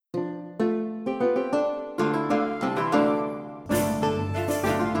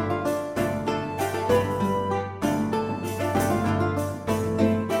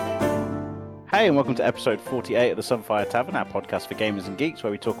Hey, and welcome to episode 48 of the Sunfire Tavern, our podcast for gamers and geeks,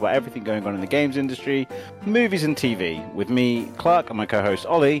 where we talk about everything going on in the games industry, movies and TV, with me, Clark, and my co-host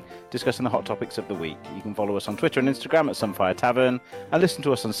Ollie, discussing the hot topics of the week. You can follow us on Twitter and Instagram at Sunfire Tavern, and listen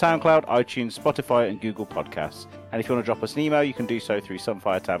to us on SoundCloud, iTunes, Spotify, and Google Podcasts. And if you want to drop us an email, you can do so through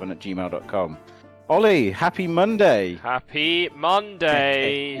sunfiretavern@gmail.com. Ollie, happy Monday! Happy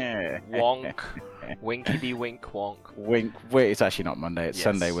Monday! Wonk. Winkety wink wonk. Wink. It's actually not Monday, it's Yes.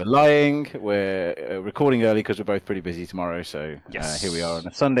 Sunday. We're lying. We're recording early because we're both pretty busy tomorrow. So Yes. here we are on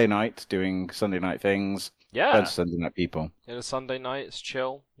a Sunday night doing Sunday night things. Yeah. Bunch of Sunday night people. It's a Sunday night, it's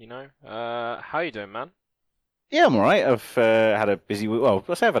chill, you know. How you doing, man? Yeah, I'm alright. I've had a busy week. Well,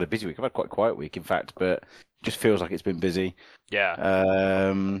 I say I've had a busy week. I've had quite a quiet week, in fact, but it just feels like it's been busy. Yeah.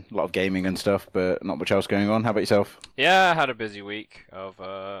 A lot of gaming and stuff, but not much else going on. How about yourself? Yeah, I had a busy week of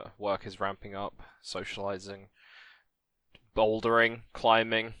work is ramping up, socializing, bouldering,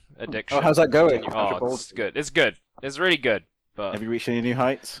 climbing, addiction. Oh, how's that going? Oh, it's good. It's good. It's really good. But Have you reached any new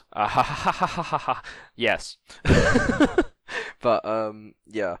heights? yes. But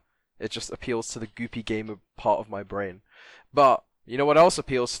yeah, it just appeals to the goopy gamer part of my brain. But you know what else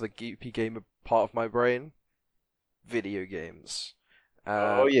appeals to the goopy gamer part of my brain? Video games.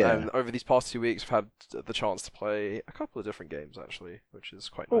 Oh, yeah. And over these past 2 weeks, I've had the chance to play a couple of different games actually, which is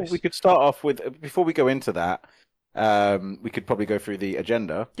quite Well, nice. we could start off with, before we go into that, we could probably go through the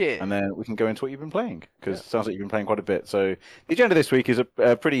agenda. Yeah. And then we can go into what you've been playing, because Yeah. it sounds like you've been playing quite a bit. So the agenda this week is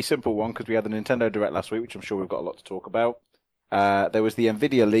a pretty simple one, because we had the Nintendo Direct last week, which I'm sure we've got a lot to talk about. There was the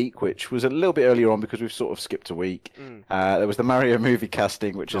Nvidia leak, which was a little bit earlier on because we've sort of skipped a week. There was the Mario movie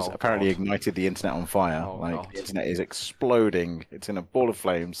casting, which has Oh, apparently God. ignited the internet on fire. Oh, like, God. the internet is exploding. It's in a ball of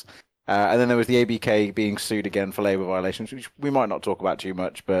flames. And then there was the ABK being sued again for labour violations, which we might not talk about too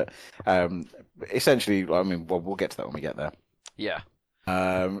much, but essentially, I mean, well, we'll get to that when we get there. Yeah.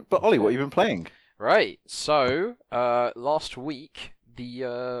 But Ollie, what have you been playing? Right. So, last week,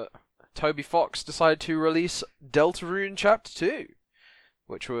 the Toby Fox decided to release Deltarune Chapter 2,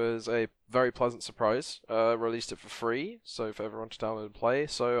 which was a very pleasant surprise. Released it for free, so for everyone to download and play.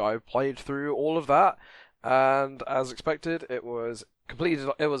 So I played through all of that, and as expected, it was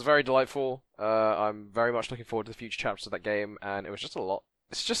very delightful. I'm very much looking forward to the future chapters of that game, and it was just a lot.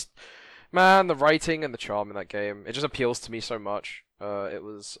 It's just, man, the writing and the charm in that game, it just appeals to me so much. It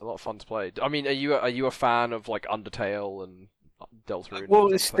was a lot of fun to play. I mean, are you a fan of like Undertale and Deltarune? Well,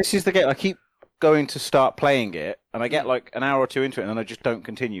 this is the game. I keep going to start playing it, and I get like an hour or two into it, and then I just don't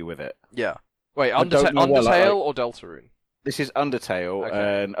continue with it. Yeah. Wait, I don't know why, Undertale or Deltarune? This is Undertale,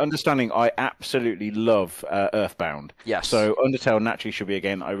 Okay. and understanding I absolutely love Earthbound. Yes. So Undertale naturally should be a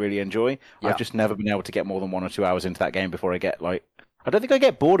game that I really enjoy. Yeah. I've just never been able to get more than 1 or 2 hours into that game before I get like. I don't think I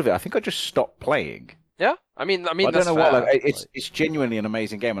get bored of it. I think I just stop playing. Yeah, I mean, I don't that's know fair. what. Like, it's genuinely an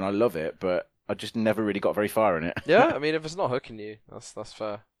amazing game, and I love it, but I just never really got very far in it. Yeah, I mean, if it's not hooking you, that's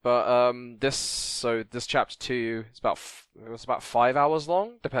fair. But this chapter 2 is it was about 5 hours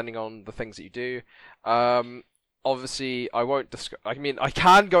long, depending on the things that you do. Obviously, I won't I mean, I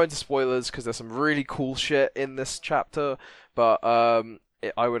can go into spoilers because there's some really cool shit in this chapter, but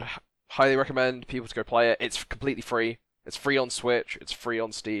I would highly recommend people to go play it. It's completely free. It's free on Switch. It's free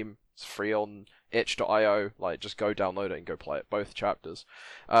on Steam. It's free on itch.io. Like, just go download it and go play it. Both chapters,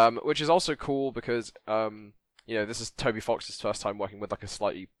 which is also cool because you know, this is Toby Fox's first time working with like a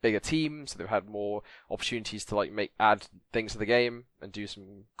slightly bigger team, so they've had more opportunities to like add things to the game and do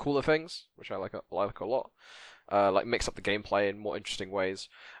some cooler things, which I like a lot. Like mix up the gameplay in more interesting ways.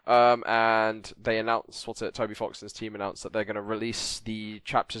 And they announced, Toby Fox and his team announced that they're going to release the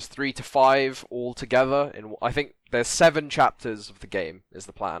chapters 3 to 5 all together. I think there's 7 chapters of the game is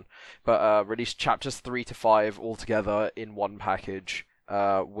the plan, but release chapters 3 to 5 all together in one package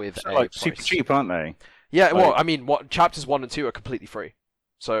with So, a like price. super cheap, aren't they? Yeah, well, like- I mean, chapters 1 and 2 are completely free.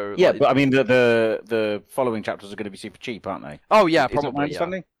 So Yeah, like, but I mean the following chapters are going to be super cheap, aren't they? oh yeah, Is that my probably. Yeah.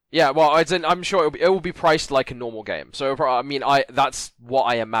 understanding? Yeah, well, I'm sure it will be priced like a normal game. So, I mean, that's what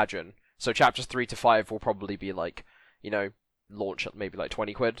I imagine. So, chapters 3 to 5 will probably be like, you know, launch at maybe like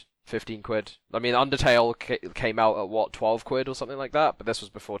 20 quid, 15 quid. I mean, Undertale came out at what, 12 quid or something like that, but this was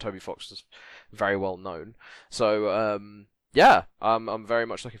before Toby Fox was very well known. So, yeah, I'm very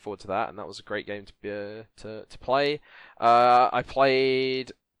much looking forward to that, and that was a great game to play.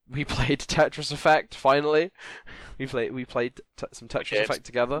 We played Tetris Effect finally. We played some Tetris Effect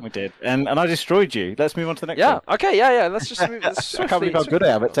together. We did, and I destroyed you. Let's move on to the next Yeah. one. Okay. Yeah. Let's just move. I can't believe how good I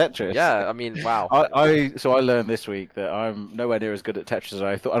am at Tetris. Yeah. I mean, wow. So I learned this week that I'm nowhere near as good at Tetris as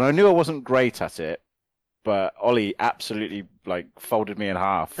I thought, and I knew I wasn't great at it. But Ollie absolutely like folded me in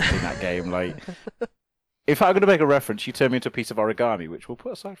half in that game. Like if I'm going to make a reference, you turn me into a piece of origami, which we'll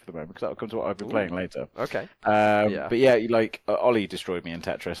put aside for the moment because that'll come to what I've been playing later. Okay. But yeah, like Ollie destroyed me in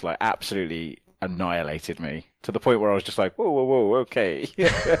Tetris, like absolutely annihilated me to the point where I was just like, whoa, okay,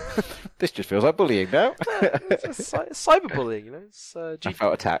 this just feels like bullying now. It's cyberbullying, you know. It's, I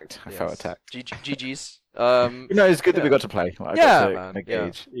felt attacked. I felt attacked. GG's. It's good that we got to play. Like, man.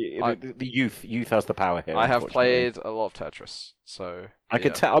 Engage. The youth has the power here. I have played a lot of Tetris, so I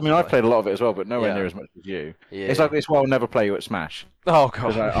could tell. I mean, I've played a lot of it as well, but nowhere near as much as you. Yeah. It's like this. Well, I'll never play you at Smash. Oh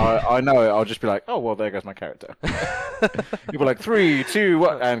god. I know it. I'll just be like, oh well, there goes my character. People are like 3, 2,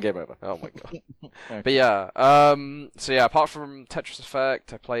 1, and game over. Oh my god. Okay. But yeah. So yeah, apart from Tetris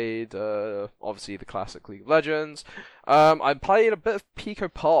Effect, I played obviously the classic League of Legends. I played a bit of Pico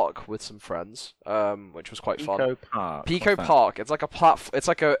Park with some friends, which was quite fun. Pico Park. It's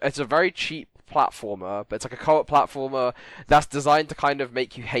like it's a very cheap platformer, but it's like a co-op platformer that's designed to kind of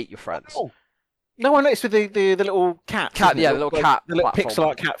make you hate your friends. Oh. No, I noticed with the little cat. The little cat. The little platform. pixel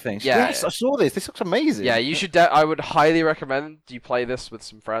art cat things. Yeah, Yes, I saw this. This looks amazing. Yeah, you should. I would highly recommend you play this with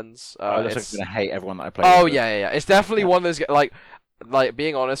some friends. I'm going to hate everyone that I play Oh with. yeah. It's definitely one of those like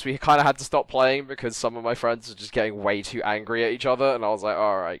being honest, we kind of had to stop playing because some of my friends were just getting way too angry at each other, and I was like,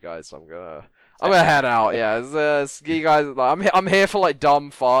 all right, guys, I'm gonna head out. Yeah, you guys. Like, I'm here for like dumb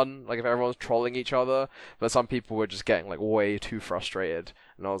fun, like if everyone's trolling each other. But some people were just getting like way too frustrated,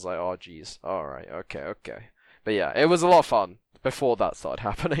 and I was like, oh geez, all right, okay. But yeah, it was a lot of fun before that started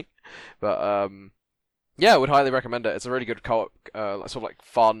happening. But yeah, I would highly recommend it. It's a really good co-op, sort of like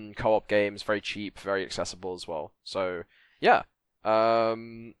fun co-op game. It's very cheap, very accessible as well. So yeah.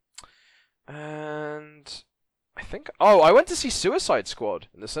 And I think I went to see Suicide Squad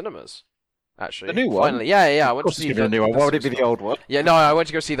in the cinemas. Actually, the new one. Finally, yeah. I went to see see the new one. Why would it be the old one? Yeah, no, I went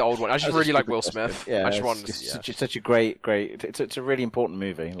to go see the old one. I just really like Will question. Smith. Yeah, I just wanted to it's such a great. It's a really important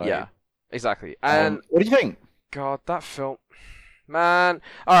movie. Like, yeah, exactly. And what do you think? God, that film, man.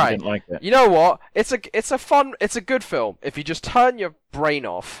 All I right, didn't like it. you know what? It's a good film if you just turn your brain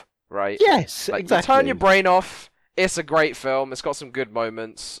off, right? Yes, Like, exactly. You turn your brain off. It's a great film. It's got some good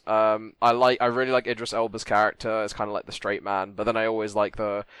moments. I really like Idris Elba's character. It's kind of like the straight man, but then I always like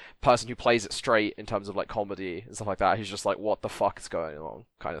the person who plays it straight in terms of like comedy and stuff like that. He's just like, what the fuck is going on,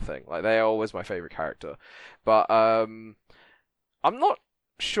 kind of thing. Like they're always my favorite character. But I'm not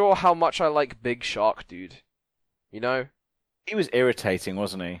sure how much I like Big Shark Dude. You know, He was irritating,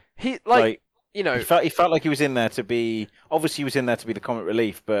 wasn't he? he you know, he felt like he was in there to be. Obviously, he was in there to be the comic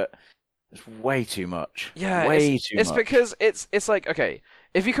relief, but it's way too much. Yeah, way too much. It's because it's like, okay,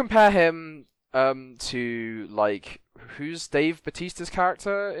 if you compare him to like who's Dave Bautista's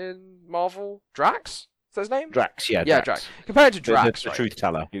character in Marvel? Drax? Is that his name? Drax, yeah, Drax. Compare it to The- Drax, the right? truth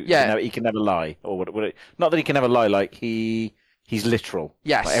teller. Yeah. He can never lie, or what? Not that he can never lie. Like he's literal.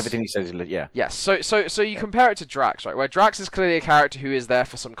 Yes. Like, everything he says is yeah. Yes, so you compare it to Drax, right? Where Drax is clearly a character who is there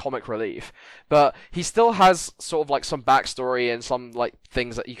for some comic relief, but he still has sort of like some backstory and some like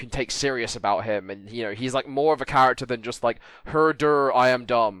things that you can take serious about him, and you know he's like more of a character than just like herder, I am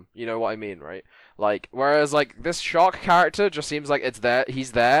dumb. You know what I mean, right? Like whereas like this Shark character just seems like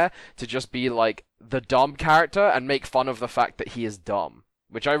he's there to just be like the dumb character and make fun of the fact that he is dumb.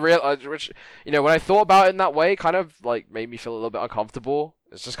 Which you know, when I thought about it in that way, kind of like made me feel a little bit uncomfortable.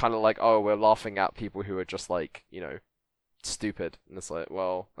 It's just kind of like, oh, we're laughing at people who are just like, you know, stupid, and it's like,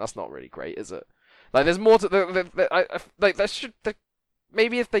 well, that's not really great, is it? Like, there's more to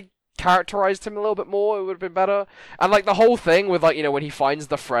maybe if they characterized him a little bit more, it would have been better. And like the whole thing with like, you know, when he finds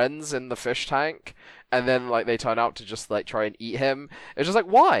the friends in the fish tank, and then like they turn out to just like try and eat him. It's just like,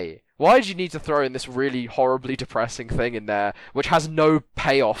 why? Why did you need to throw in this really horribly depressing thing in there, which has no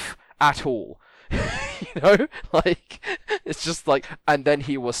payoff at all? You know, like it's just like, and then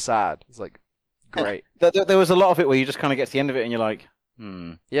he was sad. It's like, great. There was a lot of it where you just kind of get to the end of it and you're like,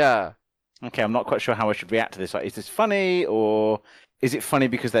 Yeah. okay, I'm not quite sure how I should react to this. Like, is this funny, or is it funny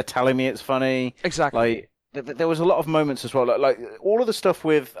because they're telling me it's funny? Exactly. Like, there was a lot of moments as well. Like all of the stuff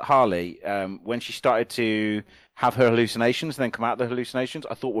with Harley, when she started to have her hallucinations and then come out of the hallucinations,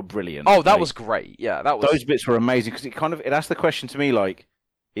 I thought were brilliant. Oh, that Like, was great. Yeah, that was. those bits were amazing because it asked the question to me like,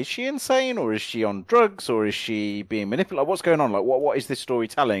 is she insane, or is she on drugs, or is she being manipulated? Like, what's going on? Like, what is this story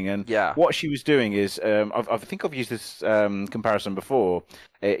telling? And Yeah. what she was doing is, I think I've used this comparison before.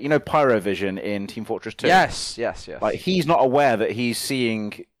 You know, Pyrovision in Team Fortress 2. Yes. Like, he's not aware that he's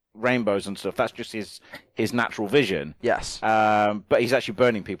seeing rainbows and stuff. That's just his natural vision. Yes. But he's actually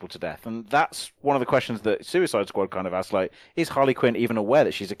burning people to death, and that's one of the questions that Suicide Squad kind of asked. Like, is Harley Quinn even aware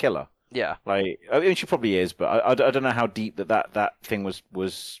that she's a killer? Yeah. Like, I mean, she probably is, but I don't know how deep that thing was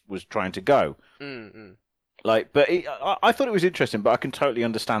trying to go. Mm-mm. Like, but I thought it was interesting, but I can totally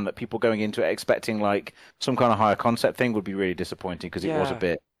understand that people going into it expecting like some kind of higher concept thing would be really disappointing because it was a Yeah.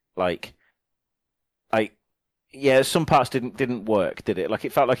 bit like, like, yeah, some parts didn't work, did it? Like,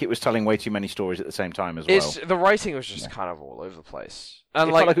 it felt like it was telling way too many stories at the same time as well. It's the writing was just Yeah. kind of all over the place, It and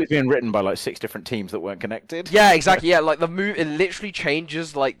felt like like it was being written by like 6 different teams that weren't connected. yeah, exactly. Yeah, like the move, it literally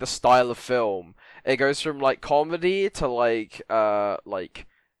changes like the style of film. It goes from like comedy to like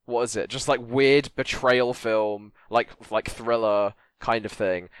what is it? Just like weird betrayal film, like thriller kind of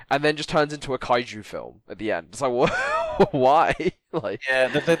thing, and then just turns into a kaiju film at the end. It's like what? Why? Like Yeah,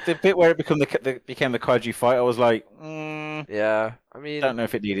 the bit where it became the kaiju fight, I was like, yeah. I mean, don't know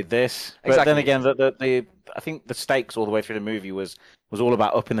if it needed this. But exactly. then again, the I think the stakes all the way through the movie was all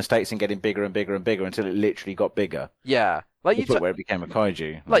about upping the stakes and getting bigger and bigger and bigger until it literally got bigger. Yeah, like The you. point where it became a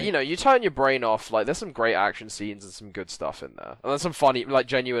kaiju. Like, you know, you turn your brain off, like, there's some great action scenes and some good stuff in there. And there's some funny, like,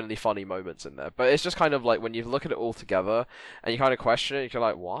 genuinely funny moments in there. But it's just kind of like, when you look at it all together, and you kind of question it, you're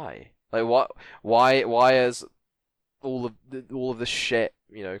like, why? Like, why is all of this shit,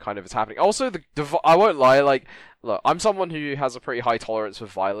 you know, kind of is happening? Also, I won't lie, like, look, I'm someone who has a pretty high tolerance for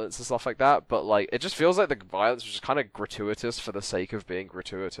violence and stuff like that, but, like, it just feels like the violence was just kind of gratuitous for the sake of being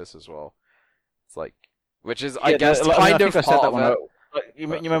gratuitous as well. It's like, which is, I guess, I kind think of I said part that of when it. you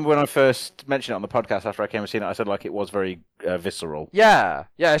remember when I first mentioned it on the podcast after I came and seen it, I said like it was very visceral. Yeah,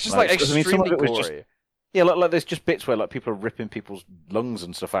 it's just like Like, I mean, some of extremely it was gory. just- Yeah, like there's just bits where like people are ripping people's lungs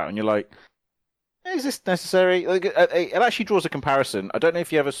and stuff out, and you're like, is this necessary? Like, it actually draws a comparison. I don't know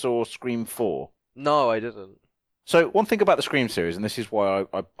if you ever saw Scream 4. No, I didn't. So one thing about the Scream series, and this is why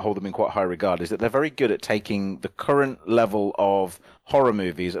I hold them in quite high regard, is that they're very good at taking the current level of horror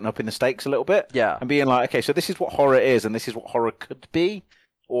movies and upping the stakes a little bit, Yeah, and being like, okay, so this is what horror is, and this is what horror could be,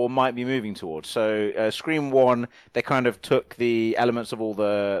 or might be moving towards. So Scream 1, they kind of took the elements of all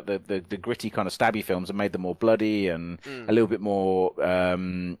the gritty kind of stabby films and made them more bloody and a little bit more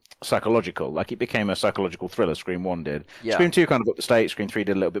psychological. Like it became a psychological thriller, Scream 1 did. yeah, Scream 2 kind of got the stakes, Scream 3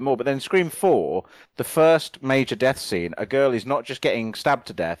 did a little bit more. But then Scream 4, the first major death scene, a girl is not just getting stabbed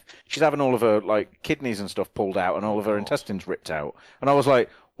to death, she's having all of her like kidneys and stuff pulled out and all of her intestines ripped out. And I was like,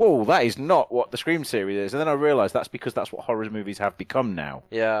 whoa, that is not what the Scream series is. And then I realised that's because that's what horror movies have become now.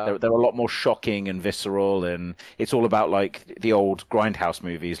 yeah. They're a lot more shocking and visceral, and it's all about like the old grindhouse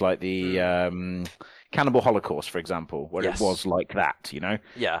movies, like the Cannibal Holocaust, for example, where Yes. it was like that. You know,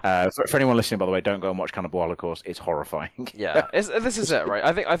 Yeah, for anyone listening, by the way, don't go and watch Cannibal Holocaust. It's horrifying. yeah. This is it, right?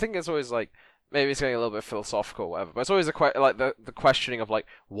 I think it's always like maybe it's getting a little bit philosophical, or whatever. But it's always like the questioning of like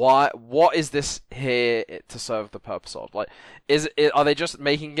what is this here to serve the purpose of? Like, are they just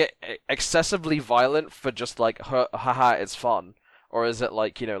making it excessively violent for just like haha, it's fun, or is it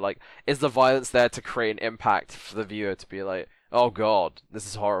like, you know, like, is the violence there to create an impact for the viewer to be like, oh god, this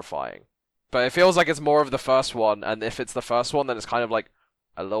is horrifying? But it feels like it's more of the first one, and if it's the first one, then it's kind of like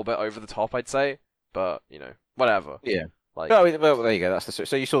a little bit over the top, I'd say. But you know, whatever. Yeah. Like, Oh, well, there you go.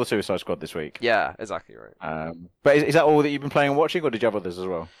 So you saw the Suicide Squad this week. yeah, exactly right. But is that all that you've been playing and watching, or did you have others as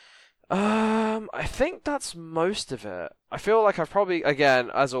well? I think that's most of it. I feel like I've probably, again,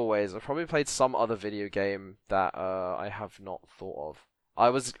 as always, I've probably played some other video game that I have not thought of. I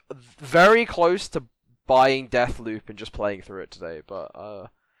was very close to buying Deathloop and just playing through it today, but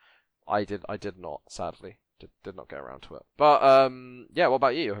I did not, sadly. Did not get around to it. But yeah, what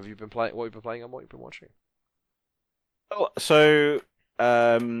about you? Have you been playing? What have you been playing and what you've been watching? Well, so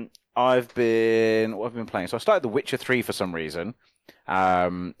I've been playing. So I started The Witcher 3 for some reason.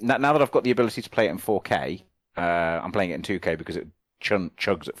 Now that I've got the ability to play it in 4K, I'm playing it in 2K because it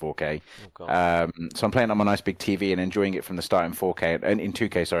chugs at 4K. Oh, God. So I'm playing it on my nice big TV and enjoying it from the start in 4K and in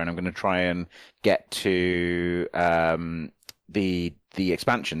 2K. Sorry, and I'm going to try and get to the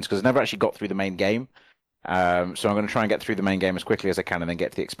expansions because I never actually got through the main game. So I'm going to try and get through the main game as quickly as I can and then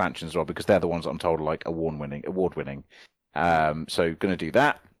get to the expansions as well because they're the ones that I'm told are like award winning. So going to do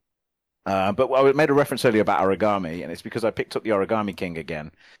that. But I made a reference earlier about origami, and it's because I picked up the Origami King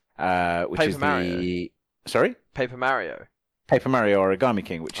again, which Paper is Mario. Sorry? Paper Mario. Paper Mario Origami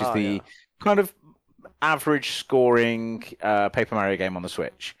King, which is the kind of average scoring Paper Mario game on the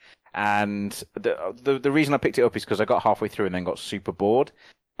Switch. And the reason I picked it up is because I got halfway through and then got super bored.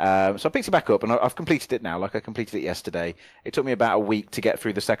 So I picked it back up and I've completed it now. Like I completed it yesterday. It took me about a week to get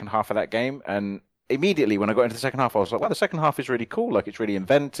through the second half of that game, and immediately when I got into the second half, I was like, "Wow, the second half is really cool. Like it's really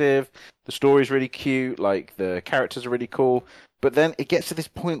inventive. The story's really cute. Like the characters are really cool." But then it gets to this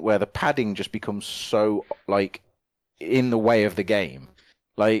point where the padding just becomes so like in the way of the game.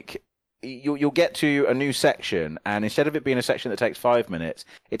 Like you'll get to a new section, and instead of it being a section that takes 5 minutes,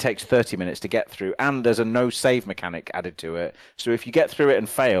 it takes 30 minutes to get through, and there's a no save mechanic added to it. So if you get through it and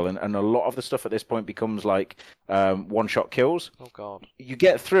fail, and a lot of the stuff at this point becomes like one-shot kills. Oh god. You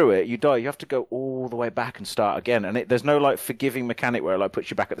get through it, you die, you have to go all the way back and start again, and there's no like forgiving mechanic where it like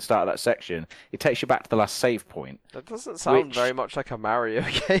puts you back at the start of that section. It takes you back to the last save point. That doesn't sound very much like a Mario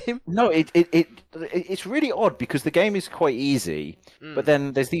game. No, it's really odd because the game is quite easy, but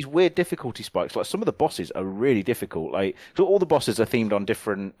then there's these weird difficulty spikes. Like some of the bosses are really difficult. Like so all the bosses are themed on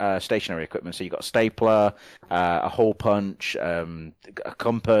different stationary equipment. So you got a stapler, a hole punch, a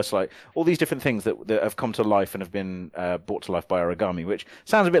compass, like all these different things that have come to life and have been brought to life by Origami, which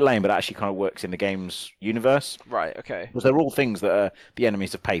sounds a bit lame, but actually kind of works in the game's universe. Right. Okay. Because they're all things that are the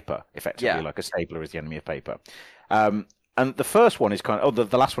enemies of paper, effectively. Yeah. Like a stapler is the enemy of paper. And the first one is kind of... Oh,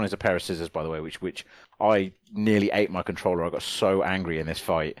 the last one is a pair of scissors, by the way, which I nearly ate my controller. I got so angry in this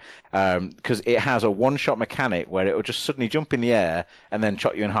fight. Because it has a one-shot mechanic where it will just suddenly jump in the air and then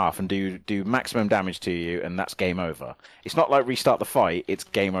chop you in half and do maximum damage to you, and that's game over. It's not like restart the fight, it's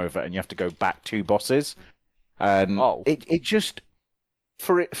game over, and you have to go back 2 bosses. And it just...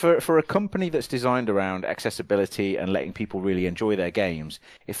 For a company that's designed around accessibility and letting people really enjoy their games,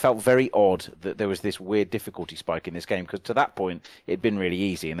 it felt very odd that there was this weird difficulty spike in this game, because to that point it'd been really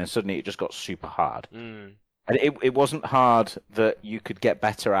easy, and then suddenly it just got super hard. And it wasn't hard that you could get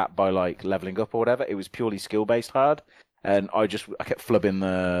better at by like leveling up or whatever. It was purely skill based hard, and I kept flubbing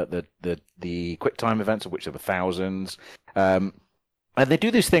the quick time events, of which there were thousands. And they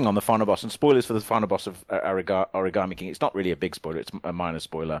do this thing on the final boss, and spoilers for the final boss of Origami King. It's not really a big spoiler; it's a minor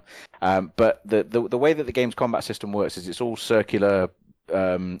spoiler. But the way that the game's combat system works is it's all circular.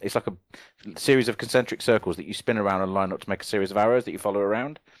 It's like a series of concentric circles that you spin around and line up to make a series of arrows that you follow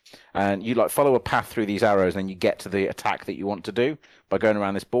around. And you like follow a path through these arrows, and then you get to the attack that you want to do by going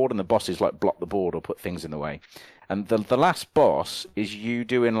around this board. And the bosses like block the board or put things in the way. And the last boss is you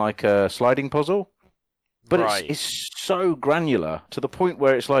doing like a sliding puzzle. But it's so granular to the point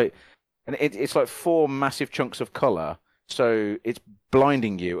where it's like, and it's like 4 massive chunks of color, so it's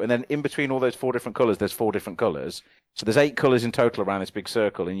blinding you. And then in between all those 4 different colors, there's 4 different colors. So there's 8 colors in total around this big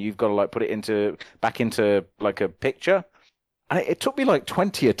circle, and you've got to like put it back into like a picture. And it took me like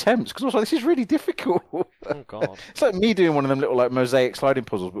 20 attempts because I was like, this is really difficult. Oh god! It's like me doing one of them little like mosaic sliding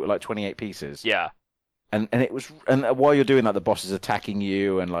puzzles, but with like 28 pieces. Yeah. And while you're doing that, the boss is attacking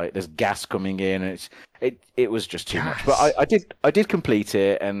you, and like there's gas coming in, and it was just too much. But I did complete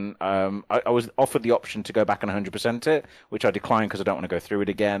it, and I was offered the option to go back and 100% it, which I declined because I don't want to go through it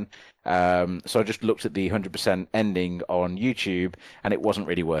again. So I just looked at the 100% ending on YouTube, and it wasn't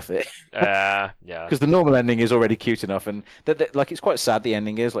really worth it. Yeah. Because the normal ending is already cute enough, and like it's quite sad. The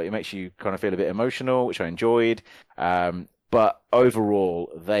ending is like it makes you kind of feel a bit emotional, which I enjoyed. But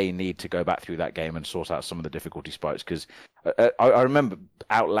overall, they need to go back through that game and sort out some of the difficulty spikes, because I remember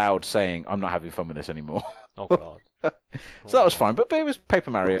out loud saying, I'm not having fun with this anymore. Oh, God. So that was fine, but it was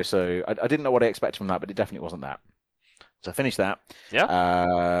Paper Mario, so I didn't know what I expected from that, but it definitely wasn't that. So I finished that.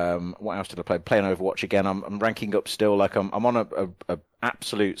 Yeah. What else did I play? Playing Overwatch again. I'm ranking up still. Like I'm on a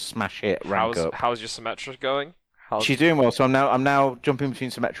absolute smash hit rank up. How's your Symmetra going? She's doing well, so I'm now jumping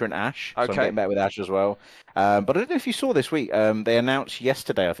between Symmetra and Ash. So I'm getting better with Ash as well. But I don't know if you saw this week. They announced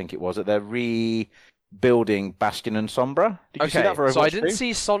yesterday, I think it was, that they're rebuilding Bastion and Sombra. Did you see that for Overwatch? So I didn't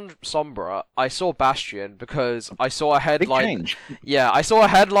see Sombra. I saw Bastion because I saw a headline. Big change. Yeah, I saw a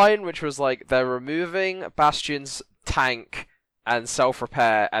headline which was like they're removing Bastion's tank and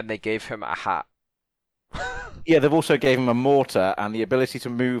self-repair, and they gave him a hat. Yeah, they've also gave him a mortar and the ability to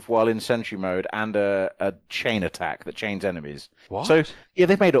move while in sentry mode, and a chain attack that chains enemies. What? So yeah,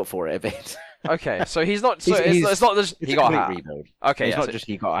 they've made up for it a bit. Okay, so he's not. So it's not just he got a hat. Rebuild. Okay, it's not just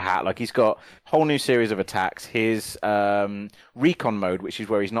he got a hat. Like he's got a whole new series of attacks. His recon mode, which is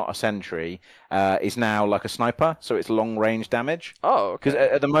where he's not a sentry, is now like a sniper, so it's long range damage. Oh, okay. Because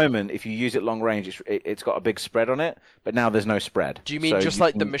at the moment, if you use it long range, it's got a big spread on it, but now there's no spread. Do you mean just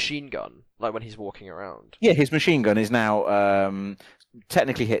like the machine gun, like when he's walking around? Yeah, his machine gun is now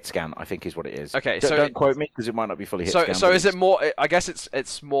technically hit scan, I think is what it is. Okay, so don't quote me because it might not be fully hit scan. So is it more? I guess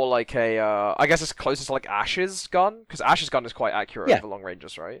it's more like a. I guess it's closest to like Ash's gun, because Ash's gun is quite accurate over long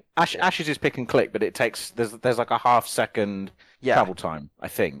ranges, right? Ash's is pick and click, but it takes there's like a half-second travel time, I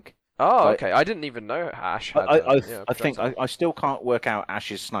think. Oh, okay. I didn't even know Ash had. I think I still can't work out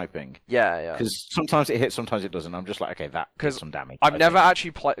Ash's sniping. Yeah. Because sometimes it hits, sometimes it doesn't. I'm just like, okay, that did some damage. I've never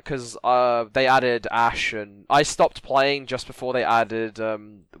actually played because they added Ash, and I stopped playing just before they added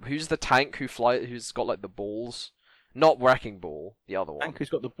who's the tank who's got like the balls, not Wrecking Ball, the other one. Tank who's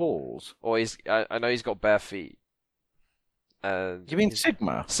got the balls. Or I know he's got bare feet. and You mean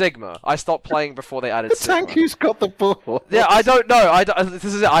Sigma? Sigma. I stopped playing before they added The Sigma. tank who's got the ball. Yeah, I don't know. This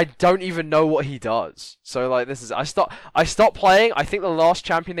is it. I don't even know what he does. So like, this is it. I stopped playing. I think the last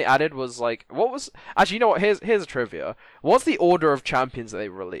champion they added was like, what was? Actually, you know what? Here's a trivia. What's the order of champions that they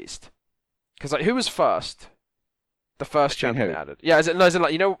released? Because like, who was first? The first champion they added. Yeah, as in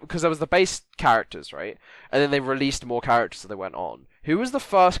like, you know, because there was the base characters, right? And then they released more characters as they went on. Who was the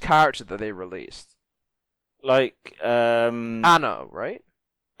first character that they released? Like, Anna, right?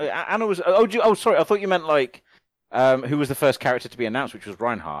 Anna was. Sorry. I thought you meant like, who was the first character to be announced, which was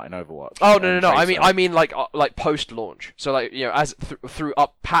Reinhardt in Overwatch. Oh no. I mean like post launch. So like, you know, as through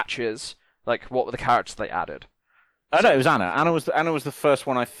up patches, like what were the characters they added? Oh no, it was Anna. Anna was the first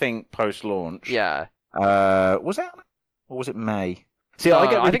one, I think, post launch. Yeah. Was it Anna? Or was it May? See, I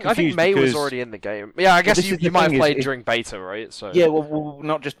get really I think confused May was because- already in the game. Yeah, I guess this is the you might have thing, played is- during beta, right? So Yeah, well,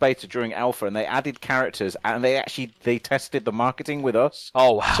 not just beta, during alpha, and they added characters, and they tested the marketing with us.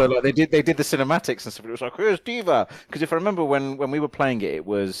 Oh wow. So like they did the cinematics and stuff. It was like, where's D.Va? Because if I remember when we were playing it, it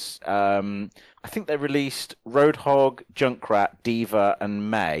was I think they released Roadhog, Junkrat, D.Va,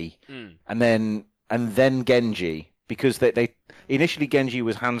 and May, and then Genji, because they initially Genji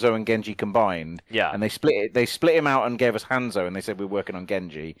was Hanzo and Genji combined. Yeah. And they split him out and gave us Hanzo, and they said we're working on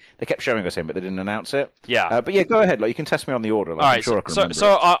Genji. They kept showing us him, but they didn't announce it. Yeah. But yeah, go ahead. Like you can test me on the order. Like, All I'm right, sure I can remember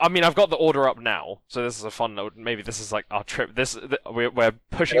so it. I mean, I've got the order up now, so this is a fun note. Maybe this is like our trip. We're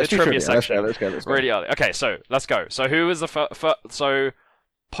pushing Let's the do trivia trivia. section Let's go. really early. Okay, so let's go. So who was the first? So It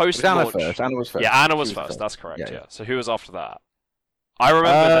post was Anna launch. first. Anna was first. Yeah, Anna was She first. That's correct. Yeah, Yeah, yeah. So who was after that? I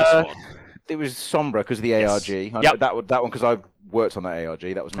remember this one. It was Sombra because of the Yes. ARG. Yep. That one because I worked on that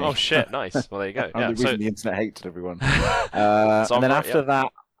ARG. That was me. Oh shit! Nice. Well, there you go. I'm Yeah. the So reason the internet hated everyone. And then Sombra, after yeah.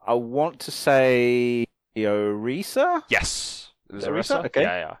 that, I want to say Orisa. yes, it was Orisa? Orisa. Okay.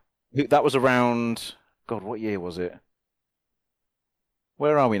 Yeah. That was around. God, what year was it?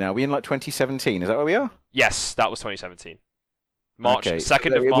 Where are we now? We in like 2017? Is that where we are? Yes, that was 2017. March, Okay.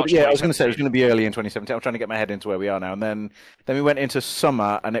 2nd of March. Yeah, I was going to say it was 2017. going to be early in 2017. I'm trying to get my head into where we are now. And then we went into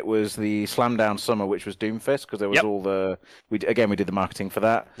summer, and it was the Slam Down Summer, which was Doomfist, because there was Yep. all the. We did the marketing for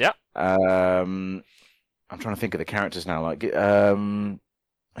that. Yep. I'm trying to think of the characters now. Like,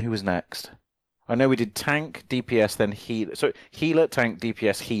 who was next? I know we did tank, DPS, then healer. So healer, tank,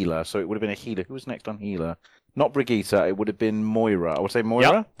 DPS, healer. So it would have been a healer. Who was next on healer? Not Brigitte. It would have been Moira. I would say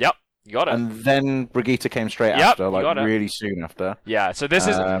Moira. Yep. You got it. And then Brigitte came straight Yep, after, you like got it. really soon after. Yeah, so this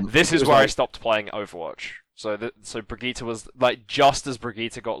is it was where I like- stopped playing Overwatch. So Brigitte was like just as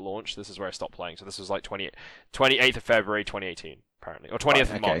Brigitte got launched. This is where I stopped playing. So this was like 28th of February 2018, apparently, or 20th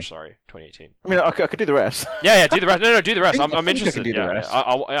of okay. March. Sorry, 2018. I mean, I could do the rest. Yeah, do the rest. No, do the rest. I I'm think I interested. can do the Yeah, rest.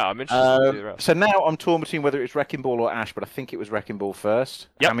 I'm interested to do the rest. So now I'm torn between whether it's Wrecking Ball or Ash, but I think it was Wrecking Ball first.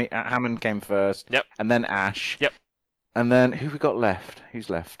 Yep. Hammond came first. Yep. And then Ash. Yep. And then who we got left? Who's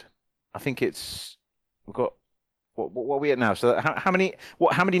left? I think we've got what are we at now? So how many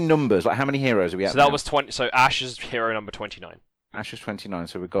numbers? Like how many heroes are we at? So that now? was 20. So Ash is hero number 29. Ash is 29,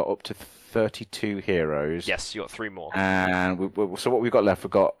 so we've got up to 32 heroes. Yes, you got 3 more. And so what we've got left,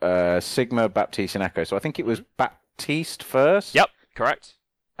 we've got Sigma, Baptiste, and Echo. So I think it was Baptiste first. Yep, correct.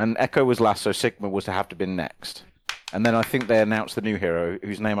 And Echo was last, so Sigma was to have to been next. And then I think they announced the new hero,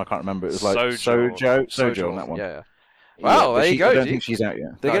 whose name I can't remember. It was like Sojo on that one. Yeah. Wow, but there you go, I don't dude. think she's out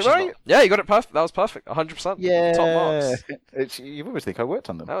yet. Did No, I get she's it right? not. Yeah, you got it perfect. That was perfect. 100%. Yeah. Top marks. You always think I worked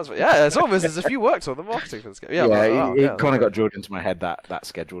on them. That was it's almost as if you worked on the marketing for this game. Yeah, wow, it yeah, kind of got drilled into my head that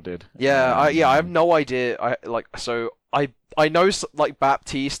schedule did. Yeah, I have no idea. I know like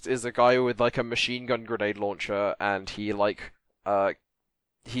Baptiste is a guy with like a machine gun grenade launcher, and he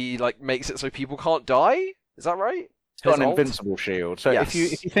makes it so people can't die. Is that right? He's got His an ult? invincible shield. So Yes.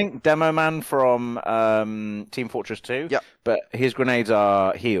 if you think Demo Man from Team Fortress 2, Yep. but his grenades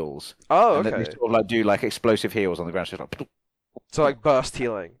are heals. Oh, And then okay. they sort of like do like explosive heals on the ground. So it's like, So like burst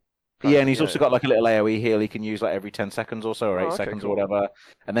healing. yeah, and he's Yeah, also got like a little AoE heal he can use like every 10 seconds or so, or 8 okay, seconds cool. or whatever.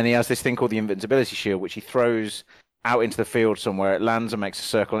 And then he has this thing called the invincibility shield, which he throws out into the field somewhere. It lands and makes a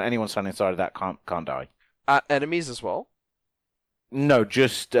circle, and anyone standing inside of that can't die. Enemies as well. No,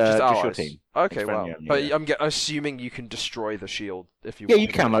 just your allies. team. Okay, It's well, friendly, but yeah. I'm assuming you can destroy the shield if you. Yeah, want you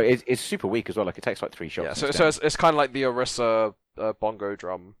to. can. Like it's super weak as well. Like it takes like 3 shots. Yeah, and so it's so down. it's kind of like the Orisa bongo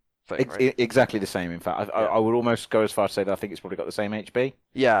drum thing, right? Exactly the same. In fact, I would almost go as far as to say that I think it's probably got the same HP.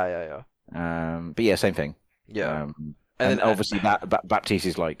 Yeah. But yeah, same thing. Yeah. And then- obviously Baptiste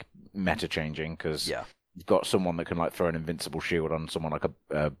is like meta changing because Yeah. you've got someone that can like throw an invincible shield on someone like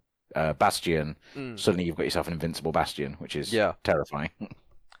a Bastion. Mm. Suddenly you've got yourself an invincible Bastion, which is Yeah. terrifying.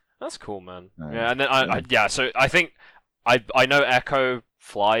 That's cool, man. Uh, Yeah, and then so I think I know Echo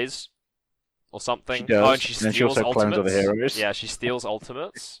flies. or something. She does. Oh, and she And she steals also clones ultimates. other heroes. Yeah, she steals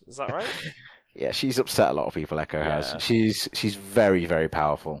ultimates. Is that right? Yeah, she's upset a lot of people. Echo has. Yeah. She's very, very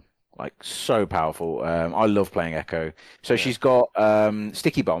powerful. Like so powerful. I love playing Echo. So Yeah. she's got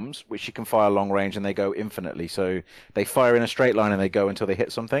sticky bombs, which she can fire long range, and they go infinitely. So they fire in a straight line, and they go until they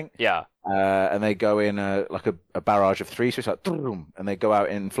hit something. Yeah. And they go in like a barrage of 3, so it's like boom, and they go out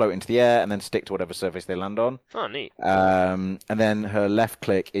and float into the air, and then stick to whatever surface they land on. Oh, neat. And then her left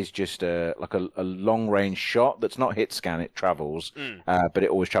click is just like a long range shot that's not hit scan; it travels, but it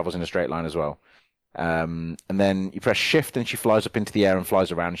always travels in a straight line as well. And then you press shift and she flies up into the air and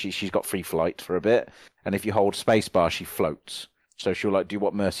flies around. She's got free flight for a bit, and if you hold spacebar, she floats. So she'll like do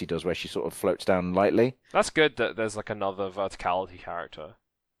what Mercy does, where she sort of floats down lightly. That's good that there's like another verticality character.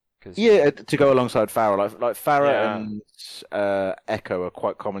 Yeah, to go alongside Farah, like Farah Yeah. and Echo are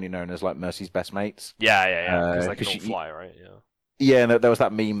quite commonly known as like Mercy's best mates. Yeah. Because they 'cause can all she- fly, right? Yeah. Yeah, and there was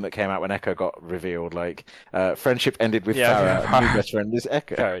that meme that came out when Echo got revealed, like friendship ended with Yeah, Farah, new best friend is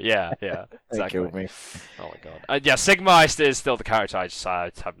Echo. Okay, yeah. That Exactly. killed me. Oh my god. Yeah, Sigma is still the character.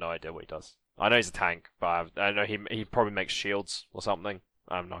 I have no idea what he does. I know he's a tank, but I know he probably makes shields or something.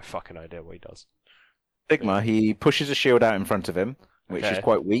 I have no fucking idea what he does. Sigma, he pushes a shield out in front of him, which is Okay.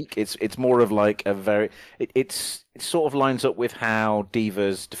 quite weak. It's more of like a very it sort of lines up with how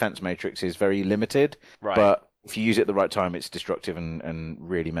Diva's defense matrix is very limited, Right. but if you use it at the right time, it's destructive and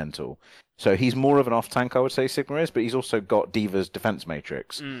really mental. So he's more of an off tank, I would say Sigma is, but he's also got Diva's defense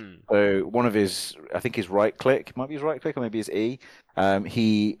matrix. So one of his, I think his right click, it might be his right click or maybe his E,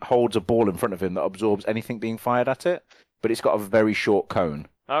 he holds a ball in front of him that absorbs anything being fired at it, but it's got a very short cone.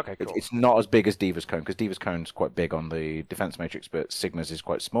 Okay, cool. It's not as big as Diva's cone, because Diva's cone's quite big on the defense matrix, but Sigma's is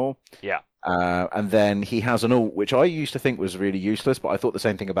quite small. Yeah. And then he has an ult, which I used to think was really useless, but I thought the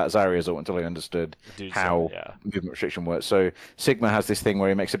same thing about Zarya's ult until I understood Dude, how yeah. movement restriction works. So Sigma has this thing where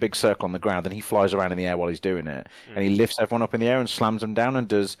he makes a big circle on the ground, and he flies around in the air while he's doing it, and he lifts everyone up in the air and slams them down, and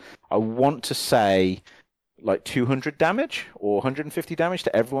does, I want to say, like 200 damage or 150 damage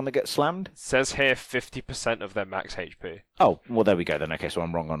to everyone that gets slammed. Says here 50% of their max HP. Oh, well, there we go then. Okay, so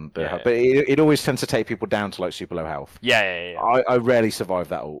I'm wrong on the Yeah, but it always tends to take people down to like super low health. Yeah. I rarely survive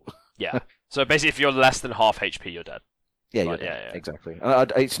that ult. Yeah. So basically, if you're less than half HP, you're dead. Yeah, Right, you're yeah, dead. yeah. Exactly.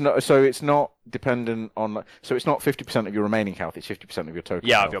 It's not. So it's not dependent on. So it's not 50% of your remaining health. It's 50% of your total.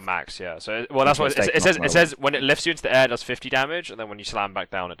 Yeah, health. of your max. Yeah. So well, that's what Okay, it says. stake It says when it lifts you into the air, it does 50 damage, and then when you slam back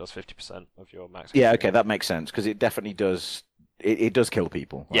down, it does 50% of your max. Yeah. HP. Okay, that makes sense because it definitely does. It does kill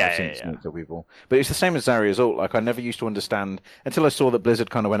people. Yeah, I've seen yeah, it yeah. kill people. But it's the same as Zarya's ult. Like I never used to understand until I saw that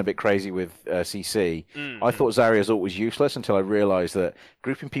Blizzard kind of went a bit crazy with CC. I thought Zarya's ult was useless until I realized that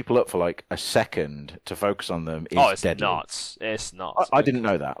grouping people up for like a second to focus on them is It's deadly. nuts. It's nuts. I didn't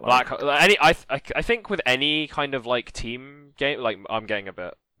know that. Like I think with any kind of like team game, like I'm getting a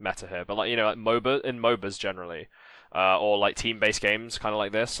bit meta here, but like like MOBAs generally, or like team-based games, kind of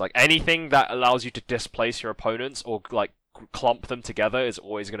like this, like anything that allows you to displace your opponents or like clump them together is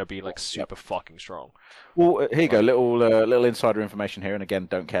always going to be like super fucking strong. Well, here you go, little insider information here, and again,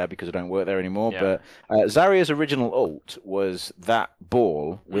 don't care because I don't work there anymore. Yeah. But Zarya's original ult was that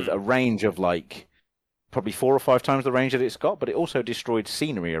ball with a range of like probably 4 or 5 times the range that it's got, but it also destroyed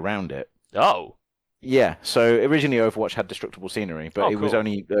scenery around it. Oh. Yeah, so originally Overwatch had destructible scenery, but it was cool.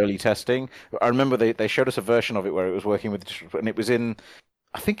 only early testing. I remember they showed us a version of it where it was working with, and it was in,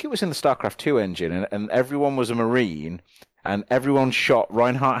 I think it was in the StarCraft 2 engine, and everyone was a Marine, and everyone shot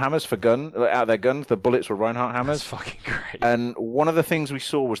Reinhardt hammers for out of their guns. The bullets were Reinhardt hammers. That's fucking great. And one of the things we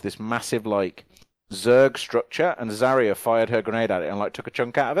saw was this massive like Zerg structure, and Zarya fired her grenade at it and like took a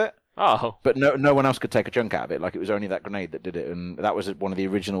chunk out of it. Oh. But no one else could take a chunk out of it. Like it was only that grenade that did it, and that was one of the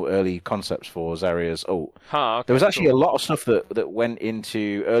original early concepts for Zarya's ult. Okay, There was actually cool. a lot of stuff that went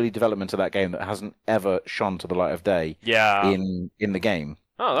into early development of that game that hasn't ever shone to the light of day in the game.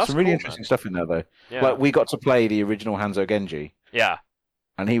 Oh, that's some really cool, interesting stuff in there though. Yeah. Like we got to play the original Hanzo Genji, Yeah.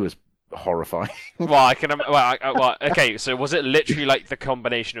 and he was horrifying. Well, I can. Well, okay. So was it literally like the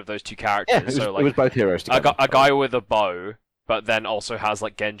combination of those two characters? Yeah, it was, so like it was both heroes together. a guy with a bow, but then also has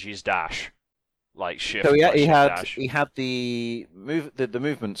like Genji's dash, like shift. So like, he shift had dash. the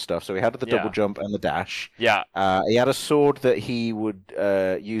movement stuff. So he had the double Yeah. jump and the dash. Yeah. He had a sword that he would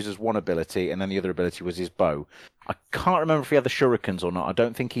use as one ability, and then the other ability was his bow. I can't remember if he had the shurikens or not. I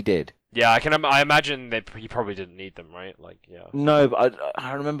don't think he did. Yeah, I imagine he probably didn't need them, right? Like, yeah. No, but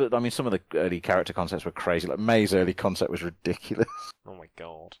I remember. I mean, some of the early character concepts were crazy. Like May's early concept was ridiculous. Oh my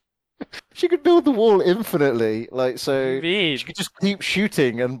god. She could build the wall infinitely, like so. Mean. She could just keep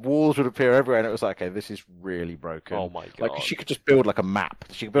shooting, and walls would appear everywhere. And it was like, okay, this is really broken. Oh my god. Like she could just build like a map.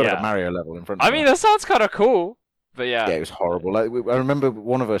 She could build like Yeah. a Mario level in front of I her. mean, that sounds kind of cool. But yeah. Yeah, it was horrible. Like, I remember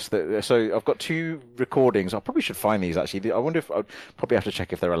one of us that. So I've got 2 recordings. I probably should find these actually. I wonder if I'd probably have to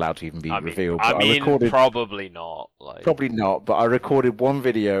check if they're allowed to even be revealed. I But mean, recorded, probably not. Like, probably not. But I recorded one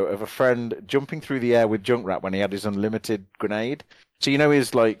video of a friend jumping through the air with Junkrat when he had his unlimited grenade. So you know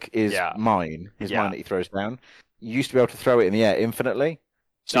his mine, mine that he throws down. You used to be able to throw it in the air infinitely.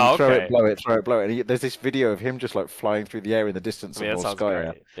 So you throw it, blow it, throw it, blow it. And there's this video of him just like flying through the air in the distance of North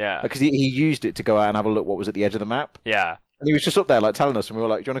Sky. Yeah. Because he used it to go out and have a look what was at the edge of the map. Yeah. And he was just up there like telling us, and we were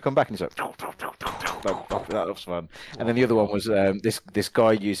like, "Do you want to come back?" And he's like, "That was fun." And then the other one was this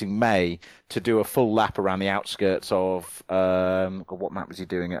guy using May to do a full lap around the outskirts of what map was he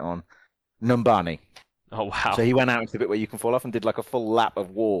doing it on? Numbani. Oh wow! So he went out into the bit where you can fall off and did like a full lap of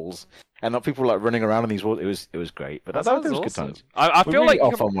walls, and people were like running around on these walls. It was great, but that was awesome. good times. I feel like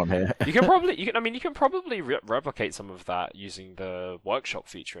off on one here. you can probably replicate some of that using the workshop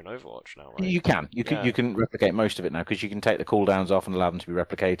feature in Overwatch now, right? You can replicate most of it now because you can take the cooldowns off and allow them to be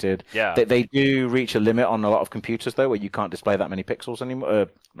replicated. Yeah. They do reach a limit on a lot of computers though, where you can't display that many pixels anymore.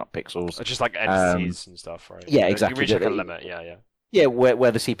 Not pixels. It's just like entities and stuff, right? Yeah, exactly. You reach like a limit. Yeah. Yeah,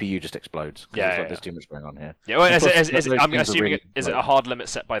 where the CPU just explodes. Yeah, there's too much going on here. Yeah, well, I'm assuming really, is it a hard limit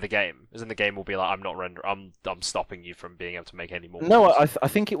set by the game? As in the game will be like, I'm stopping you from being able to make any more. No, I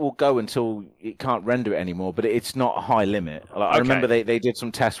think it will go until it can't render it anymore, but it's not a high limit. Like, I remember they did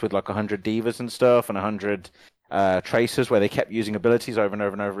some tests with like 100 divas and stuff and 100 tracers where they kept using abilities over and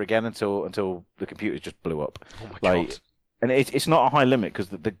over and over again until the computers just blew up. Oh my god. And it's not a high limit because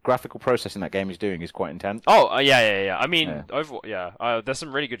the graphical processing that game is doing is quite intense. Oh, yeah. I mean, Overwatch, there's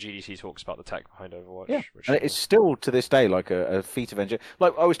some really good GDC talks about the tech behind Overwatch. Yeah, and it's still to this day like a feat of engineering.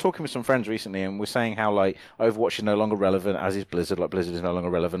 Like I was talking with some friends recently, and we're saying how like Overwatch is no longer relevant, as is Blizzard. Like Blizzard is no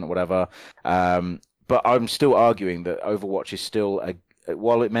longer relevant, or whatever. But I'm still arguing that Overwatch is still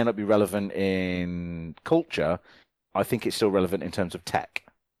while it may not be relevant in culture, I think it's still relevant in terms of tech.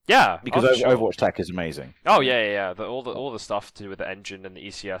 Yeah, because Overwatch tech is amazing. Oh yeah. All the stuff to do with the engine and the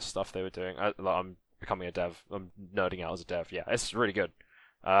ECS stuff they were doing. I'm becoming a dev. I'm nerding out as a dev. Yeah, it's really good.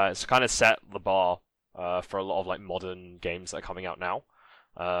 It's kind of set the bar for a lot of like modern games that are coming out now,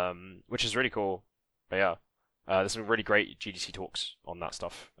 which is really cool. But yeah, there's some really great GDC talks on that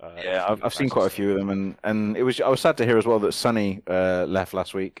stuff. Yeah, I've seen quite a few of them, and I was sad to hear as well that Sonny left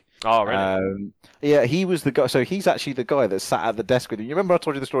last week. Oh, really? Yeah, he was the guy. So he's actually the guy that sat at the desk with you. You remember I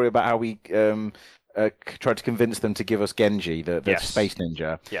told you the story about how we tried to convince them to give us Genji, the Space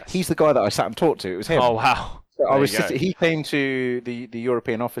Ninja? Yes. He's the guy that I sat and talked to. It was him. Oh, wow. So he came to the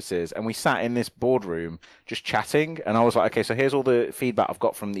European offices, and we sat in this boardroom just chatting. And I was like, okay, so here's all the feedback I've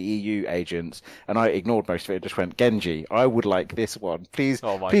got from the EU agents, and I ignored most of it. I just went, Genji, I would like this one. Please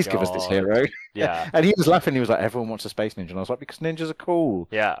give us this hero. Yeah. And he was laughing. He was like, everyone wants a space ninja. And I was like, because ninjas are cool.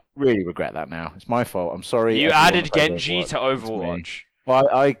 Yeah. Really regret that now. It's my fault. I'm sorry. You added Genji to Overwatch. Well,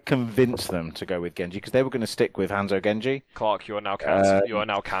 I convinced them to go with Genji because they were going to stick with Hanzo Genji. Clark, you are now cancelled. You are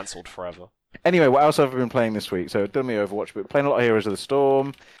now cancelled forever. Anyway, what else have I been playing this week? So, done me Overwatch, but playing a lot of Heroes of the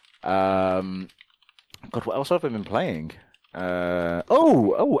Storm. God, what else have I been playing?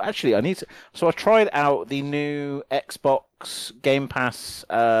 Actually, I need to. So, I tried out the new Xbox Game Pass.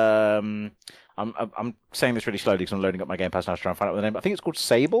 I'm saying this really slowly because I'm loading up my Game Pass now to try and find out the name. I think it's called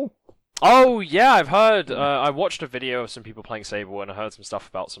Sable. Oh yeah, I've heard. I watched a video of some people playing Sable, and I heard some stuff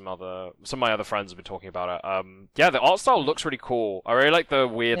about some of my other friends have been talking about it. Yeah, the art style looks really cool. I really like the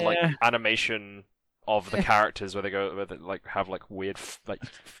weird like animation of the characters where they have like weird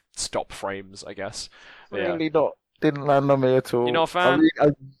stop frames, I guess. Really didn't land on me at all. You're not a fan?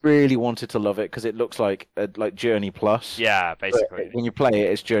 I really wanted to love it because it looks like Journey Plus. Yeah, basically. When you play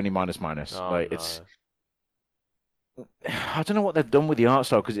it, it's Journey minus. It's. I don't know what they've done with the art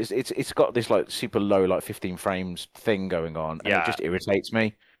style because it's got this like super low like 15 frames thing going on, and it just irritates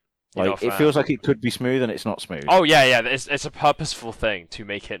me. Like it feels like it could be smooth and it's not smooth. Oh yeah. It's a purposeful thing to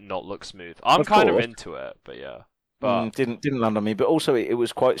make it not look smooth. I'm kind of into it, but yeah. But didn't land on me. But also it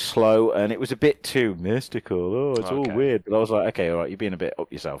was quite slow and it was a bit too mystical. Oh, it's all weird. But I was like, okay, all right, you're being a bit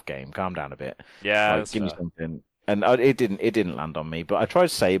up yourself, game. Calm down a bit. Yeah, like, give me something. And it didn't land on me. But I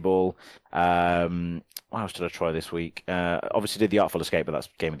tried Sable. What else did I try this week? Obviously did the Artful Escape, but that's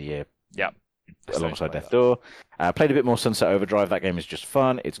Game of the Year. Yeah. Alongside Death Door. Played a bit more Sunset Overdrive. That game is just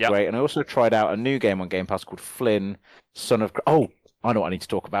fun. It's great. And I also tried out a new game on Game Pass called Flynn, Son of... Oh, I know what I need to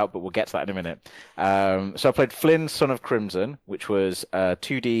talk about, but we'll get to that in a minute. So I played Flynn, Son of Crimson, which was a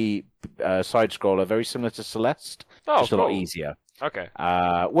 2D side-scroller, very similar to Celeste. Just a lot easier. Okay.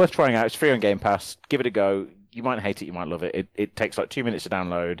 Worth trying out. It's free on Game Pass. Give it a go. You might hate it, you might love it. It takes like 2 minutes to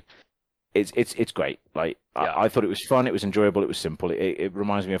download. it's great. Like Yeah. I thought it was fun, it was enjoyable, it was simple. It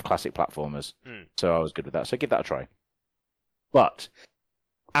reminds me of classic platformers, so I was good with that. So give that a try. But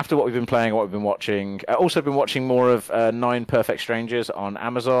after what we've been playing, what we've been watching, also been watching more of Nine Perfect Strangers on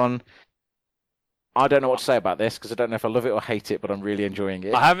Amazon. I don't know what to say about this because I don't know if I love it or hate it, but I'm really enjoying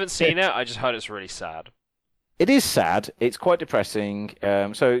it. I haven't seen it. I just heard it's really sad. It is sad. It's quite depressing.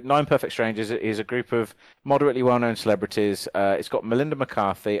 So Nine Perfect Strangers is a group of moderately well-known celebrities. It's got Melinda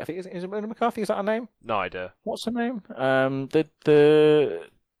McCarthy. I think is it Melinda McCarthy? Is that her name? No idea. What's her name? The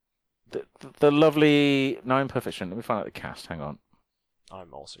lovely Nine Perfect Strangers. Let me find out the cast. Hang on.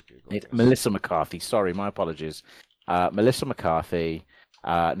 I'm also googling. It's this. Melissa McCarthy. Sorry, my apologies. Melissa McCarthy,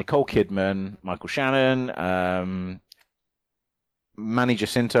 Nicole Kidman, Michael Shannon, Manny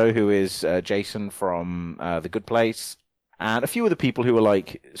Jacinto, who is Jason from The Good Place, and a few other people who are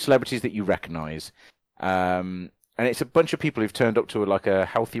like celebrities that you recognize. And it's a bunch of people who've turned up to like a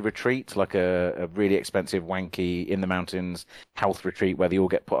healthy retreat, like a really expensive, wanky, in the mountains health retreat where they all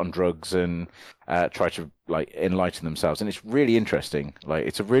get put on drugs and try to like enlighten themselves. And it's really interesting. Like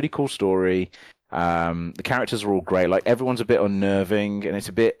it's a really cool story. The characters are all great. Like everyone's a bit unnerving and it's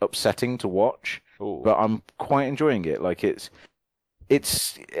a bit upsetting to watch. Ooh. But I'm quite enjoying it. Like it's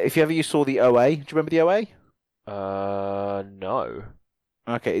if you saw the OA, do you remember the OA? No.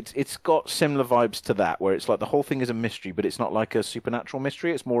 Okay, it's got similar vibes to that, where it's like the whole thing is a mystery, but it's not like a supernatural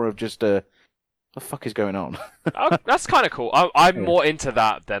mystery. It's more of just what the fuck is going on? Oh, that's kind of cool. I'm Yeah. more into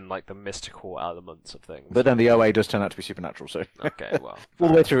that than like the mystical elements of things. But then the OA does turn out to be supernatural, so Okay, well. all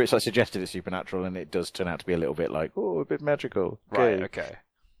the way through it's like suggested it's supernatural, and it does turn out to be a little bit like, oh, a bit magical. Right, Okay. okay.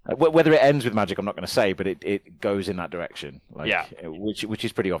 Whether it ends with magic, I'm not going to say, but it goes in that direction. Like, Yeah. which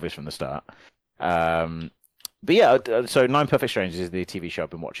is pretty obvious from the start. But yeah, so Nine Perfect Strangers is the TV show I've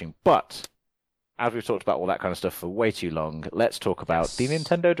been watching. But as we've talked about all that kind of stuff for way too long, let's talk about the Yes.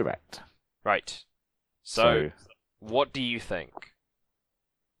 Nintendo Direct. Right. So, what do you think?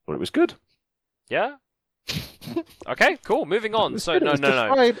 Well, it was good. Yeah? Okay, cool. Moving on. So, It no. was just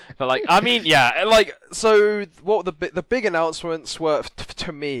fine. But like, I mean, yeah, like, So what the big announcements were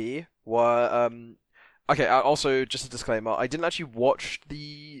to me were okay. Also, just a disclaimer: I didn't actually watch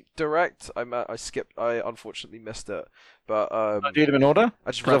the direct. I skipped. I unfortunately missed it. But I'll do them in order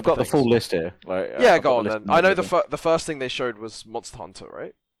I just because read I've got the things. full list here. Like, Yeah, I've got go the on list then. in I know order. the first thing they showed was Monster Hunter,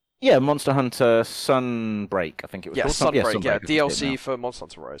 right? Yeah, Monster Hunter Sunbreak, I think it was Yeah, called. Sunbreak. Yeah, Sunbreak, I think it is DLC now. for Monster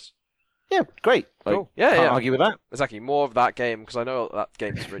Hunter Rise. Yeah, great. Like, Cool. Yeah, can't yeah. argue with that. Exactly. More of that game because I know that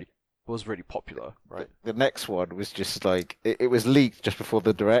game was really popular, right? The next one was just like it was leaked just before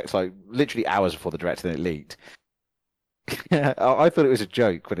the direct, like literally hours before the direct, and then it leaked. I thought it was a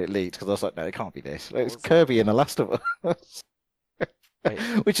joke when it leaked because I was like, no, it can't be this. Like, it's was it? Kirby and The Last of Us, Wait.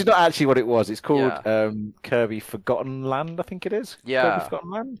 which is not actually what it was. It's called Yeah. Kirby Forgotten Land, I think it is. Yeah. Kirby Forgotten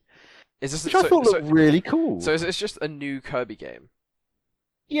Land, Is this which I thought looked really cool. so? It's just a new Kirby game.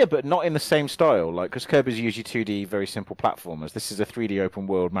 Yeah, but not in the same style. Like, because Kirby's usually 2D, very simple platformers. This is a 3D open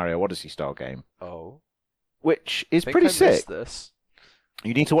world Mario Odyssey style game, Oh, which is I think pretty I sick. missed this.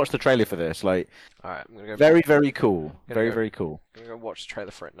 You need to watch the trailer for this. Like, All right, I'm gonna go. very, very cool. Gonna Very, go- very cool. I'm gonna go watch the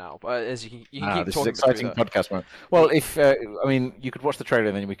trailer for it now. But as you can Ah, keep this is talking exciting between podcast, man. Well, if I mean, you could watch the trailer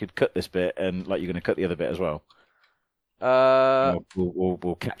and then we could cut this bit, and like you're going to cut the other bit as well.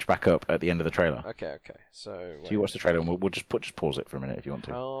 We'll catch back up at the end of the trailer. Okay. So. So you watch the trailer, and we'll just pause it for a minute if you want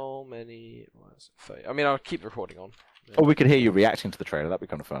to. How many? What is it? 30? I mean, I'll keep the recording on. Or we could hear you reacting to the trailer. That'd be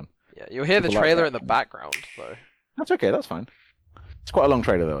kind of fun. Yeah, you'll hear the People like trailer that. in the background, though. That's okay. That's fine. It's quite a long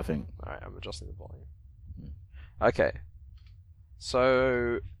trailer, though. I think. All right, I'm adjusting the volume. Okay.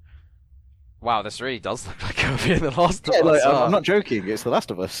 So. Wow, this really does look like Kirby in the Last of Yeah, like, Us. I'm not joking. It's The Last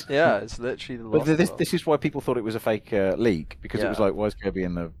of Us. Yeah, it's literally the But Last of Us. this is why people thought it was a fake leak because it was Yeah. like, why is Kirby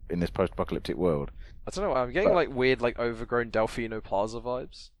in this post-apocalyptic world? I don't know. I'm getting But- like weird, like overgrown Delfino Plaza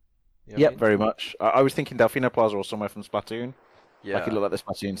vibes. You know what I Yep, mean? very much. I was thinking Delfino Plaza or somewhere from Splatoon. Yeah. Like it looked like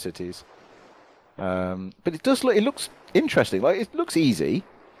the Splatoon cities. But it does look. It looks interesting. Like it looks easy.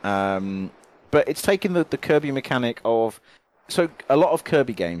 But it's taking the Kirby mechanic of. So a lot of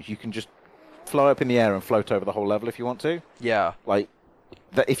Kirby games, you can just fly up in the air and float over the whole level if you want to. Yeah. Like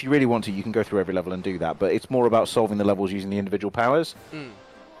that, if you really want to, you can go through every level and do that. But it's more about solving the levels using the individual powers. Mm.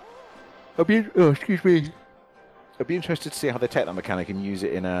 Excuse me. I'd be interested to see how they take that mechanic and use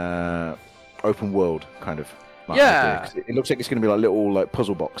it in a open world kind of. Yeah. idea, 'cause it looks like it's going to be like little like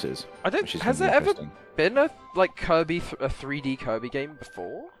puzzle boxes. I don't. Which is Has gonna there be ever interesting. been a like Kirby, a 3D Kirby game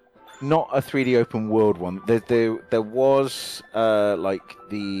before? Not a 3D open world one. There was like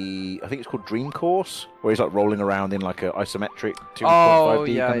I think it's called Dream Course, where he's like rolling around in like a isometric 2.5D Oh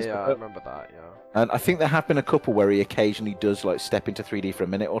yeah, kind of yeah. I stuff. remember that. Yeah. And I think there have been a couple where he occasionally does like step into 3D for a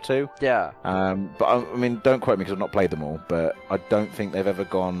minute or two. Yeah. But I mean, don't quote me because I've not played them all. But I don't think they've ever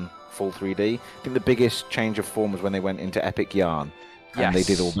gone full 3D. I think the biggest change of form was when they went into Epic Yarn, and they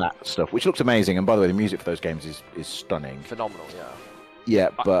did all that stuff, which looks amazing. And by the way, the music for those games is stunning. Phenomenal, yeah. Yeah,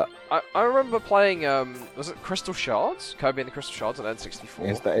 but I remember playing was it Crystal Shards? Kirby and the Crystal Shards on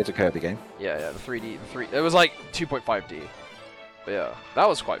N64. it's a Kirby game. Yeah, the 3D, it was like 2.5D. But yeah, that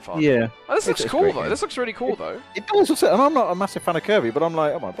was quite fun. Yeah. Oh, this looks it's cool great though. game. This looks really cool though. It does, and I'm not a massive fan of Kirby, but I'm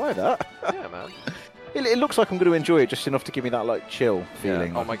like, I might buy that. Yeah, man. It looks like I'm going to enjoy it just enough to give me that like chill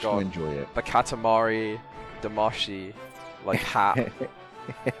feeling. Oh Like, my I just wanna God. enjoy it. The Katamari Damashi like hat.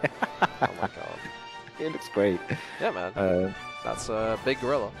 Oh my god. It looks great. Yeah, man. That's a big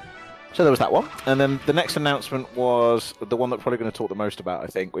gorilla. So there was that one, and then the next announcement was the one that we're probably going to talk the most about, I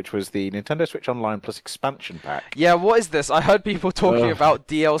think, which was the Nintendo Switch Online Plus expansion pack. Yeah, what is this? I heard people talking Ugh. about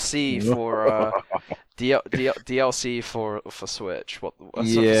DLC for DLC for Switch. What for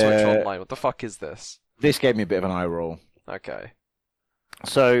Switch Yeah. Online? What the fuck is this? This gave me a bit of an eye roll. Okay.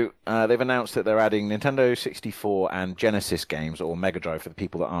 So they've announced that they're adding Nintendo 64 and Genesis games, or Mega Drive for the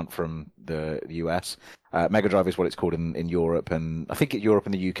people that aren't from the US. Mega Drive is what it's called in Europe, and I think Europe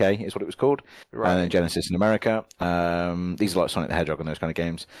and the UK is what it was called. Right. And then Genesis in America. These are like Sonic the Hedgehog and those kind of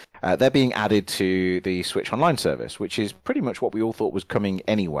games. They're being added to the Switch Online service, which is pretty much what we all thought was coming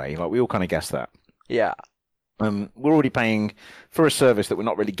anyway. Like, we all kind of guessed that. Yeah. We're already paying for a service that we're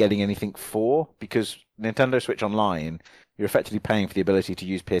not really getting anything for, because Nintendo Switch Online, you're effectively paying for the ability to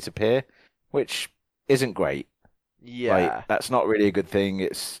use peer-to-peer, which isn't great. Yeah. Like, that's not really a good thing.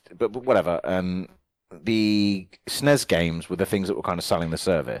 But whatever. The SNES games were the things that were kind of selling the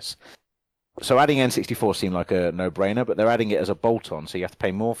service. So adding N64 seemed like a no-brainer, but they're adding it as a bolt-on, so you have to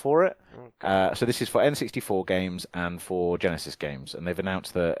pay more for it. Okay. So this is for N64 games and for Genesis games, and they've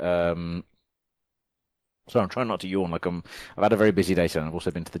announced that. So I'm trying not to yawn. I've had a very busy day today, and I've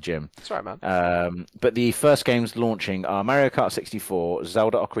also been to the gym. That's right, man. But the first games launching are Mario Kart 64,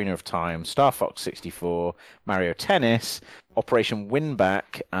 Zelda Ocarina of Time, Star Fox 64, Mario Tennis, Operation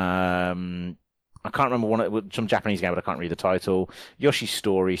Winback. I can't remember some Japanese game, but I can't read the title. Yoshi's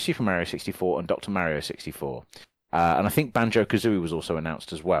Story, Super Mario 64, and Dr. Mario 64. And I think Banjo-Kazooie was also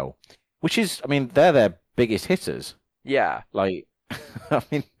announced as well. Which is, I mean, they're their biggest hitters. Yeah. Like, I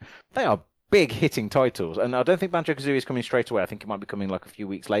mean, they are big hitting titles, and I don't think Banjo-Kazooie is coming straight away. I think it might be coming like a few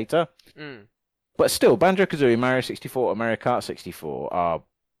weeks later. But still, Banjo-Kazooie, Mario 64, and Mario Kart 64 are,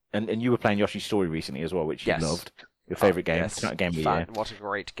 and you were playing Yoshi's Story recently as well, which you Yes. loved. Your favourite game, Yes. game of the year. What a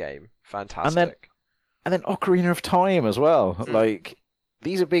great game. Fantastic. And then Ocarina of Time as well. Like,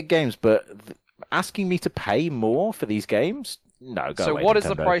 these are big games, but asking me to pay more for these games? No, go So away, what is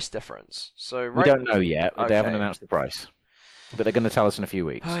the Nintendo. price difference? So We don't know yet. They haven't Okay. announced the price. But they're going to tell us in a few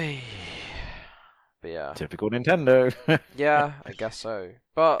weeks. But yeah. Typical Nintendo. Yeah, I guess so.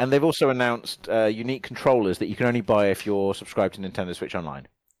 But And they've also announced unique controllers that you can only buy if you're subscribed to Nintendo Switch Online.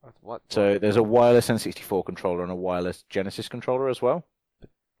 what? So there's a wireless N64 controller and a wireless Genesis controller as well.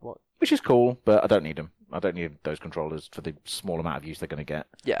 What? Which is cool, but I don't need them. I don't need those controllers for the small amount of use they're going to get.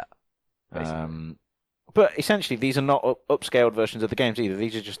 Yeah. Basically. But essentially, these are not upscaled versions of the games either.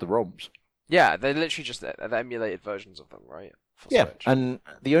 These are just the ROMs. Yeah, they're literally just the emulated versions of them, right? For Yeah, Switch. and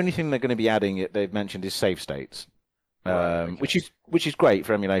the only thing they're going to be adding, they've mentioned, is save states. Right, okay. Which is great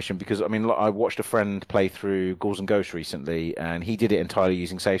for emulation, because I mean, I watched a friend play through Ghouls and Ghosts recently, and he did it entirely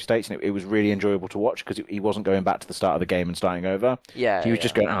using save states, and it was really enjoyable to watch because he wasn't going back to the start of the game and starting over. Yeah. He was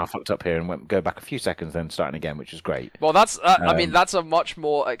just going, I fucked up here, and go back a few seconds, then starting again, which is great. Well, that's I mean that's a much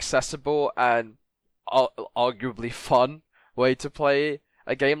more accessible and arguably fun way to play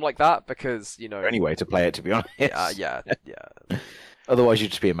a game like that, because Any way to play it, to be honest. yeah. Otherwise, you'd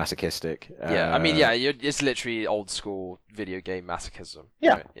just be a masochistic. Yeah, I mean, yeah, it's literally old school video game masochism.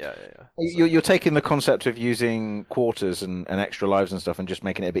 Yeah. Right? Yeah. You're taking the concept of using quarters and extra lives and stuff, and just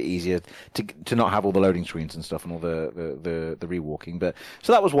making it a bit easier to not have all the loading screens and stuff and all the rewalking. But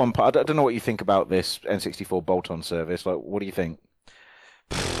so that was one part. I don't know what you think about this N64 bolt-on service. Like, what do you think?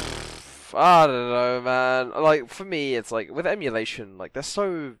 I don't know, man. Like, for me, it's like with emulation, like it's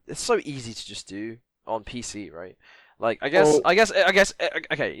so easy to just do on PC, right? Like, I guess,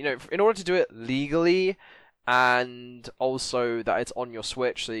 okay, in order to do it legally, and also that it's on your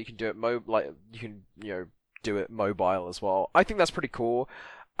Switch, so you can do it do it mobile as well. I think that's pretty cool.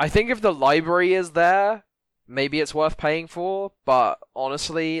 I think if the library is there, maybe it's worth paying for. But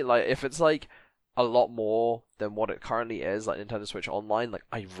honestly, like, if it's like a lot more than what it currently is, like Nintendo Switch Online, like,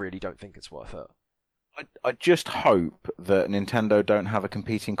 I really don't think it's worth it. I just hope that Nintendo don't have a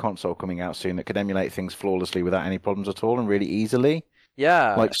competing console coming out soon that could emulate things flawlessly without any problems at all and really easily.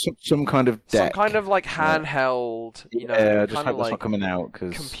 Yeah. like some kind of Some deck. kind of like handheld, you know, Yeah, just kind hope of that's like not coming out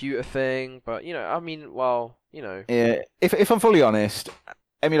because computer thing. But I mean, well, yeah, if I'm fully honest,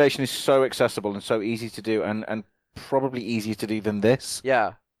 emulation is so accessible and so easy to do, and probably easier to do than this.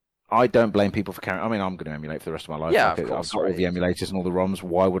 yeah, I don't blame people for carrying. I mean, I'm going to emulate for the rest of my life. Yeah, Like, of course, I've got all the right. emulators and all the ROMs.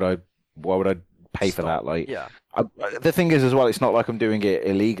 Why would I? Why would I pay for that? Stop. Like, Yeah, the thing is as well, it's not like I'm doing it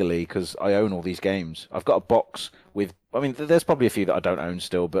illegally because I own all these games. I've got a box with. I mean, there's probably a few that I don't own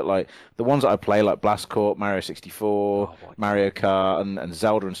still, but like the ones that I play, like Blast Corp, Mario 64, Oh my Mario Kart, and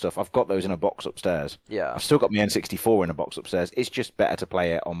Zelda and stuff, I've got those in a box upstairs. yeah. I've still got my N64 in a box upstairs. It's just better to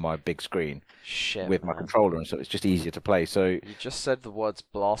play it on my big screen Shit, with my man. controller, and so it's just easier to play. So You just said the words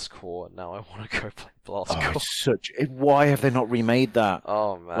Blast Core, and now I want to go play Blast oh, Core. it's such. Why have they not remade that?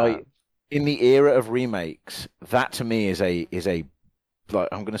 Oh man. Like in the era of remakes, that to me is a like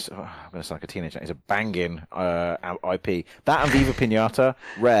I'm gonna sound like a teenager. It's a banging IP. That and Viva Pinata,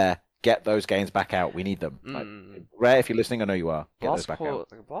 Rare, get those games back out. We need them. Like, Rare, if you're listening, I know you are. Get those back out.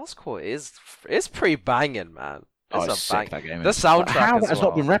 Blast Core is pretty banging, man. Oh, It's it's a sick, bang. that game. The is. soundtrack How as that has well.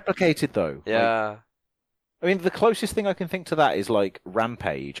 not been replicated though. Like, Yeah. I mean, the closest thing I can think to that is like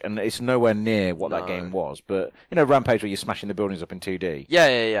Rampage, and it's nowhere near what that No. game was. But Rampage, where you're smashing the buildings up in 2D.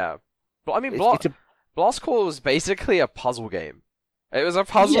 Yeah. But I mean, It's a Blast Core was basically a puzzle game. It was a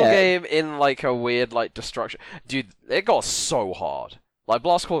puzzle Yeah. game in like a weird like destruction. Dude, it got so hard. Like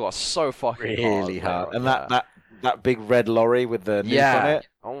Blast Core got so fucking really hard. hard. And yeah. that big red lorry with the nuke on Yeah. it,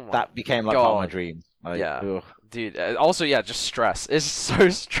 Oh my that became like part of my God. dreams. Like, Yeah. ugh. Dude, also yeah, just stress. It's so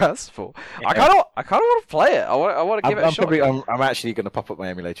stressful. Yeah. I kind of want to play it. I want to give it a shot. I'm actually going to pop up my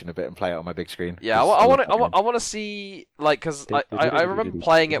emulation a bit and play it on my big screen. Yeah, 'cause I love want that game. to. I want to see like because I remember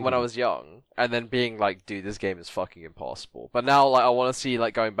playing it when I was young and then being like, dude, this game is fucking impossible. But now like I want to see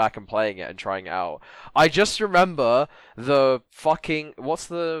like going back and playing it and trying it out. I just remember the fucking what's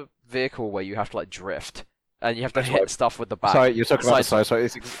the vehicle where you have to like drift and you have to hit stuff with the back. Sorry, you're talking about the Side-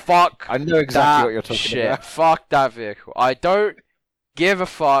 side. Fuck. I know exactly that what you're talking shit. about. Fuck that vehicle. I don't give a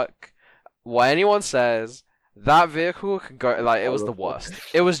fuck what anyone says. That vehicle can go like it was the worst.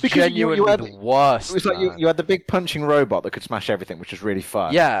 It was Because you genuinely had- the worst. It was like man. you had the big punching robot that could smash everything, which was really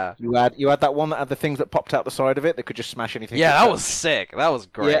fun. Yeah. You had that one that had the things that popped out the side of it that could just smash anything. Yeah, it that touched. was sick. That was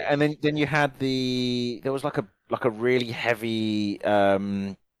great. Yeah, and then you had there was like a really heavy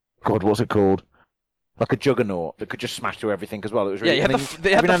God, what's it called? Like a juggernaut that could just smash through everything as well. It was really Yeah, you had and the then they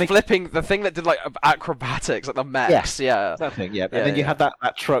had every now the and flipping, the thing that did like acrobatics, like the mechs. Yeah. that thing, yeah. Yeah, And then you yeah. had that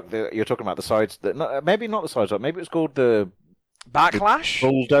truck that you're talking about, the sides that maybe not the sides, maybe it was called the Backlash.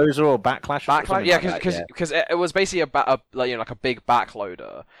 bulldozer or backlash. Or Backlash. something Yeah, like that, because it was basically like a big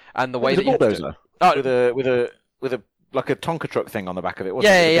backloader, and the way It was that a you bulldozer oh, with a like a Tonka truck thing on the back of it.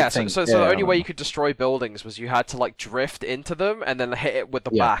 Wasn't yeah, it? yeah, The yeah. big So, thing. so, Yeah, so the I only way you remember. could destroy buildings was you had to like drift into them and then hit it with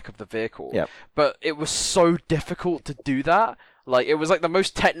the Yeah. back of the vehicle. Yeah. But it was so difficult to do that. Like it was like the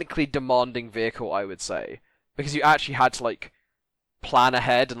most technically demanding vehicle, I would say, because you actually had to like plan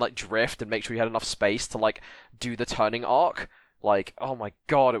ahead and like drift and make sure you had enough space to like do the turning arc. Like, oh my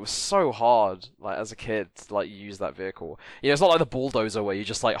god, it was so hard, like, as a kid, to, like, use that vehicle. It's not like the bulldozer where you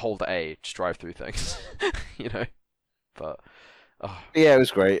just, like, hold A, just drive through things, But, oh. Yeah, it was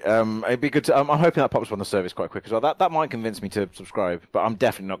great. It'd be good to. I'm hoping that pops up on the service quite quick as well. That might convince me to subscribe, but I'm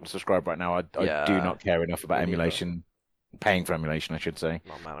definitely not going to subscribe right now. I do Yeah. not care enough about Me neither. emulation, paying for emulation, I should say.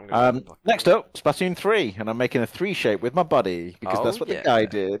 Oh, man, I'm gonna Next up, Splatoon 3, and I'm making a 3 shape with my buddy because Oh, that's what yeah. the guy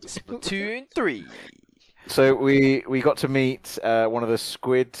did. Splatoon 3. So we got to meet one of the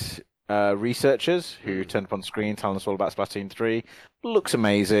Squid researchers who turned up on screen telling us all about Splatoon 3. Looks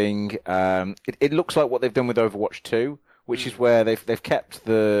amazing. It looks like what they've done with Overwatch 2, which is where they've kept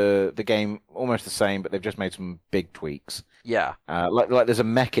the game almost the same, but they've just made some big tweaks. Yeah. Like there's a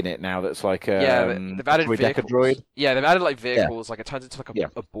mech in it now that's like They've added Droideka vehicles. droid. Yeah, they've added, like, vehicles. Like, it turns into, like, Yeah.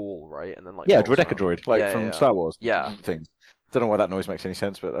 a ball, right? And then, like, Yeah, rolls Droideka around. droid, like Yeah, from yeah. Star Wars. Yeah. Thing. Don't know why that noise makes any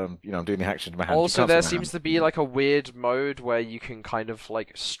sense, but I'm doing the action to my hands. You Also, can't there see my seems to be like a weird mode where you can kind of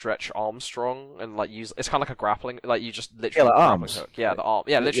like stretch Armstrong and like use. It's kind of like a grappling, like you just literally like grappling arms. hook. Yeah, the arm.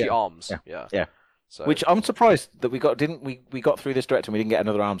 Yeah, literally Yeah. arms. Yeah. Yeah. Yeah. So Which I'm surprised that we got through this direct and we didn't get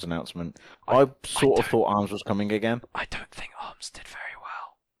another ARMS announcement. I sort of thought ARMS was coming again. I don't think arms did very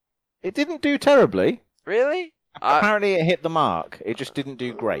well. It didn't do terribly. Really? Apparently, it hit the mark. It just didn't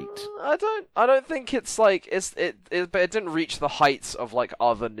do great. I don't think it's like but it didn't reach the heights of like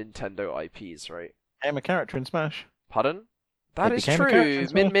other Nintendo IPs, right? I'm a character in Smash. Pardon? That It is became a character true. in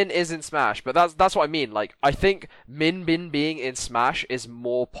Smash. Min Min is in Smash, but that's what I mean. Like, I think Min Min being in Smash is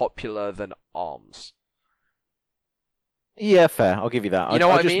more popular than Arms. Yeah, fair. I'll give you that. You know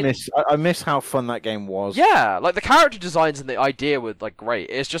I what I just mean? I miss how fun that game was. Yeah, like the character designs and the idea were like great.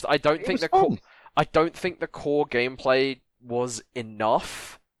 It's just I don't It think was the fun. I don't think the core gameplay was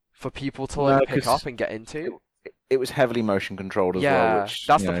enough for people to No, like pick 'cause up and get into. it was heavily motion controlled as well, Yeah, which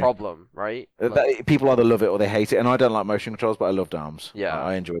that's the problem, right? people either love it or they hate it. And I don't like motion controls, but I loved Arms. Yeah.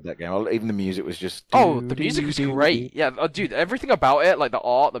 I enjoyed that game. Even the music was just. Oh, the music was great. Yeah, dude, everything about it, like the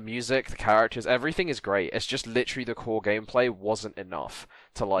art, the music, the characters, everything is great. It's just literally the core gameplay wasn't enough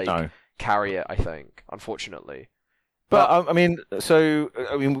to like No. carry it, I think, unfortunately. But I mean,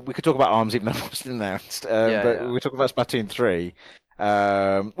 we could talk about Arms even though it wasn't announced. But Yeah. we talk about Splatoon 3,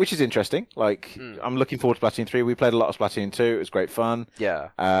 which is interesting. Like, Mm. I'm looking forward to Splatoon 3. We played a lot of Splatoon 2. It was great fun. Yeah.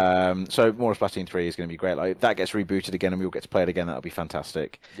 So more of Splatoon 3 is going to be great. Like, if that gets rebooted again and we all get to play it again, that'll be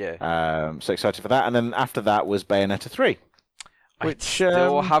fantastic. Yeah. So excited for that. And then after that was Bayonetta 3. I Which,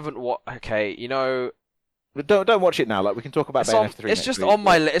 still haven't okay, you know, But don't watch it now. Like, we can talk about Bayonetta 3 it's next just week. on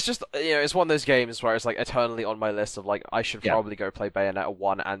my list. It's just it's one of those games where it's like eternally on my list of like I should Yeah. probably go play Bayonetta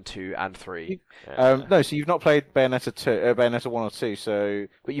 1 and 2 and 3. No, so you've not played Bayonetta 2, Bayonetta 1 or 2,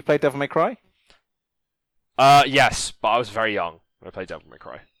 but you played Devil May Cry? Yes, but I was very young when I played Devil May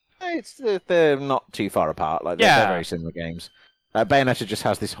Cry. They're not too far apart. Like, they're very similar games. Bayonetta just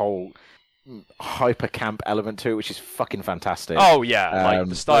has this whole hyper camp element to it, which is fucking fantastic. Oh yeah, like Um,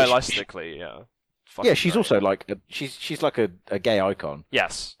 stylistically, yeah. Yeah, Fucking she's great. also like she's like a gay icon,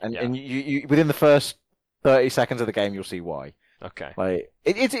 Yes. and yeah. and you within the first 30 seconds of the game you'll see why. Okay. Like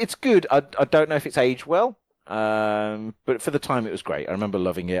it's good. I don't know if it's aged well, but for the time it was great. I remember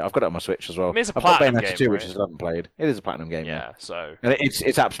loving it. I've got it on my Switch as well. I mean, it's a I've got platinum Bayonetta game, 2, which right? I haven't played. It is a platinum game. Yeah. So. And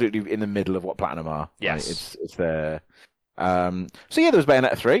it's absolutely in the middle of what Platinum are. Yes. Like, it's there. So yeah, there was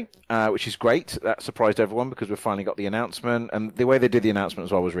Bayonetta 3, which is great. That surprised everyone because we finally got the announcement, and the way they did the announcement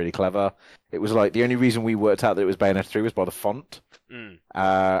as well was really clever. It was like the only reason we worked out that it was Bayonetta 3 was by the font, and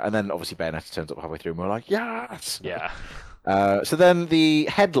then obviously Bayonetta turns up halfway through, and we're like, yes. Yeah. So then the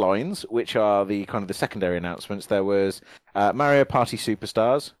headlines, which are the kind of the secondary announcements, there was Mario Party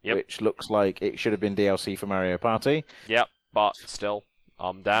Superstars, Yep. which looks like it should have been DLC for Mario Party. Yep. But still,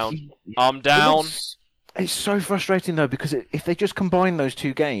 I'm down. I'm down. It's so frustrating though because if they just combine those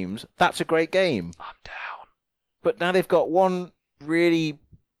two games, that's a great game. I'm down. But now they've got one really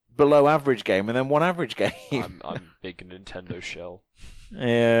below average game and then one average game. I'm big Nintendo shell.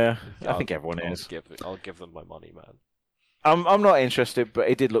 Yeah, I think everyone is. I'll give them my money, man. I'm not interested, but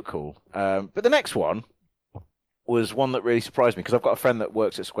it did look cool. But the next one was one that really surprised me because I've got a friend that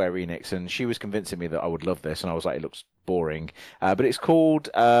works at Square Enix and she was convincing me that I would love this, and I was like, it looks boring. But it's called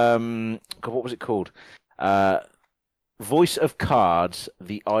God, what was it called? Voice of Cards: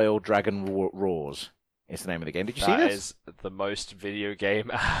 The Isle Dragon Roars. It's the name of the game. Did you see That this? is the most video game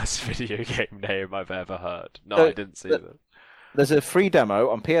ass video game name I've ever heard. No, So, I didn't see that. There's a free demo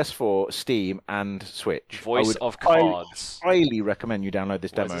on PS4, Steam, and Switch. I Voice would of highly- Cards. Highly recommend you download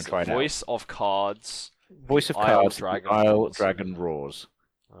this What is demo and this? try it out. Voice of Cards. Voice of Isle Cards: Dragon The Isle Roars. Dragon Roars.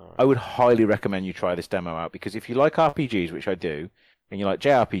 Alright. I would highly recommend you try this demo out because if you like RPGs, which I do, and you like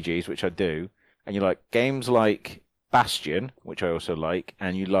JRPGs, which I do, and you like games like Bastion, which I also like,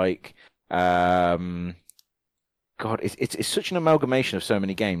 and you like, God, it's such an amalgamation of so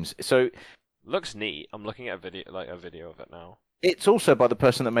many games. So Looks neat. I'm looking at a video of it now. it's also by the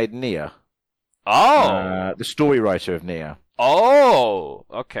person that made Nier, Oh. the story writer of Nier. Oh.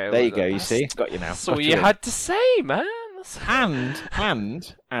 Okay. There you go. You see, got you now. That's all Got you in. had to say, man.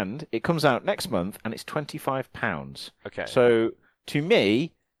 And it comes out next month, and it's £25. Okay. So to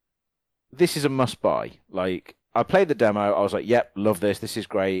me, this is a must-buy. Like, I played the demo, I was like, "Yep, love this. This is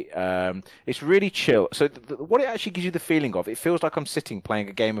great." It's really chill. So what it actually gives you the feeling of, it feels like I'm sitting playing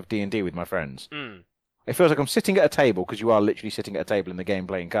a game of D&D with my friends. Mm, It feels like I'm sitting at a table because you are literally sitting at a table in the game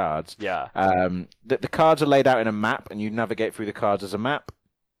playing cards. yeah. The cards are laid out in a map, and you navigate through the cards as a map,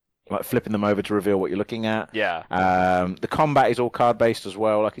 like flipping them over to reveal what you're looking at. Yeah. The combat is all card based as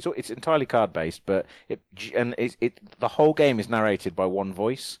well. Like it's entirely card based, but the whole game is narrated by one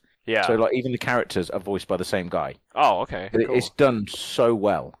voice. Yeah. So like even the characters are voiced by the same guy. Oh, okay. Cool. It's done so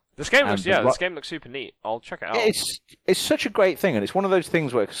well. This game looks and this game looks super neat. I'll check it out. It's such a great thing, and it's one of those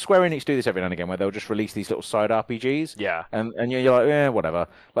things where Square Enix do this every now and again, where they'll just release these little side RPGs. Yeah. And you're like, yeah, whatever.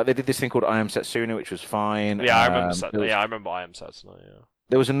 Like they did this thing called I Am Setsuna, which was fine. Yeah, I remember. There I remember I Am Setsuna. Yeah.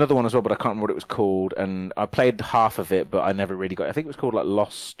 There was another one as well, but I can't remember what it was called. And I played half of it, but I never really got it. I think it was called like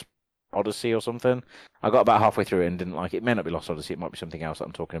Lost Odyssey or something. I got about halfway through it and didn't like it. It may not be Lost Odyssey, it might be something else that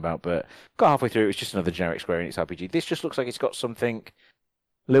I'm talking about, but got halfway through, it was just another generic Square Enix RPG. This just looks like it's got something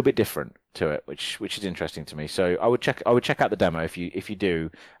a little bit different to it, which is interesting to me. So I would check out the demo if you do,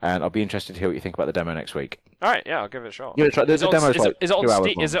 and I'll be interested to hear what you think about the demo next week. All right, yeah, I'll give it a shot. Give it a try. The demo's like is it on 2 hours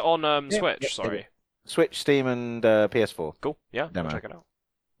Steam? long. Is it on Yeah, Switch? yeah, Sorry. Switch, Steam, and PS4. Cool. Yeah, Demo. I'll check it out.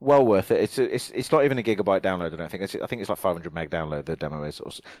 Well worth it. It's not even a gigabyte download. I don't think. I think it's like 500 meg download. The demo is.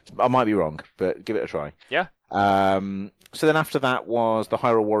 I might be wrong, but give it a try. Yeah. So then after that was the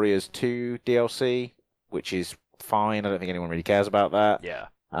Hyrule Warriors 2 DLC, which is fine. I don't think anyone really cares about that. Yeah.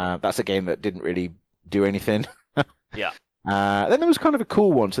 That's a game that didn't really do anything. Yeah. Then there was kind of a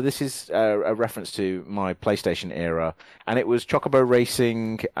cool one. So this is a reference to my PlayStation era, and it was Chocobo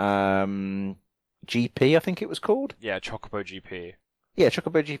Racing GP, I think it was called. Yeah, Chocobo GP. Yeah,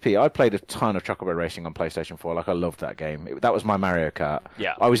 Chocobo GP. I played a ton of Chocobo Racing on PlayStation 4. Like, I loved that game. That was my Mario Kart.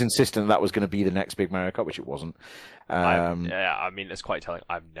 Yeah. I was insistent that was going to be the next big Mario Kart, which it wasn't. Yeah, I mean, it's quite telling.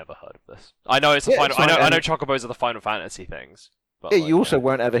 I've never heard of this. I know it's the Yeah, final. it's fine, I know and- Chocobos are the Final Fantasy things. But Yeah, like, you also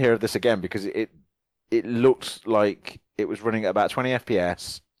won't ever hear of this again because it looked like it was running at about 20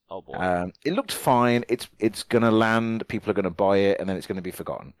 FPS. Oh boy. It looked fine. It's going to land. People are going to buy it, and then it's going to be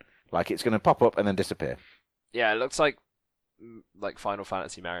forgotten. Like, it's going to pop up and then disappear. Yeah, it looks like Final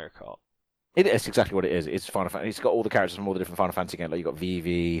Fantasy Mario Kart. It is exactly what it is. It's Final Fantasy. It's got all the characters from all the different Final Fantasy games. Like, you've got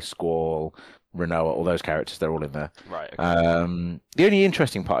Vivi, Squall, Renoa, all those characters. They're all in there. Right. Okay. The only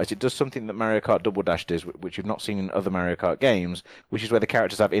interesting part is it does something that Mario Kart Double Dash does, which you've not seen in other Mario Kart games, which is where the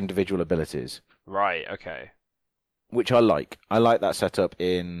characters have individual abilities, Right. Okay. which I like. I like that setup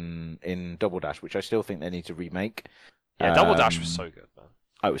in Double Dash, which I still think they need to remake. Yeah, Double Dash was so good, man.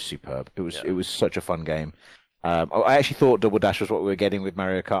 It was superb. It was Yeah. it was such a fun game. I actually thought Double Dash was what we were getting with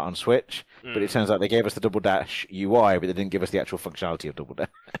Mario Kart on Switch, but it turns out they gave us the Double Dash UI, but they didn't give us the actual functionality of Double Dash.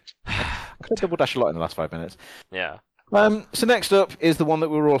 I said Double Dash a lot in the last 5 minutes. Yeah. So next up is the one that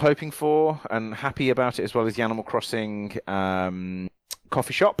we were all hoping for and happy about it as well as the Animal Crossing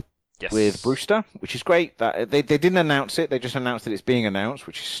coffee shop Yes. with Brewster, which is great. That they didn't announce it; they just announced that it's being announced,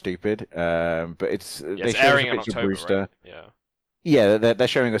 which is stupid. But it's Yeah, they it's showed us a airing in picture of October, Brewster. right? Yeah. Yeah, they're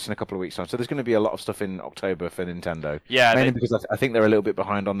showing us in a couple of weeks' time. So there's going to be a lot of stuff in October for Nintendo. Yeah. Mainly because I think they're a little bit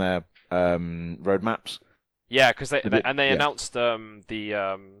behind on their roadmaps. Yeah, because they Yeah. announced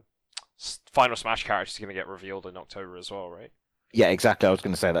the final Smash character is going to get revealed in October as well, right? Yeah, exactly. I was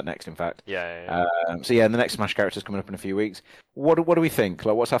going to say that next, in fact. Yeah. So yeah, the next Smash character is coming up in a few weeks. What do we think?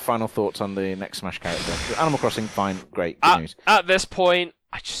 Like, what's our final thoughts on the next Smash character? Animal Crossing, fine, great, good news. At this point,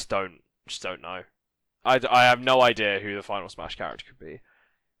 I just don't know. I have no idea who the final Smash character could be,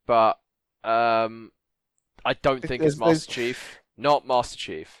 but I don't think it's There's- Master Chief. Not Master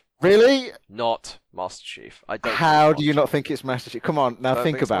Chief. Really? Not Master Chief. I don't. How think do it's you Master not think it's Master Chief? Come on, now I don't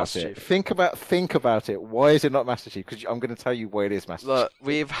think think it's about Master it. Chief. Think about it. Why is it not Master Chief? Because I'm going to tell you why it is Master Chief. Look, Chief.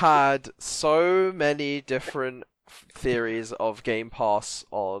 we've had so many different theories of Game Pass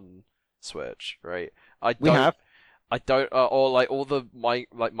on Switch, right? I don't, or like all the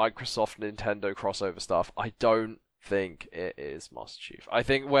Microsoft Nintendo crossover stuff. I don't think it is Master Chief. I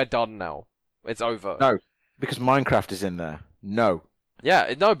think we're done now. It's over. No, because Minecraft is in there. No.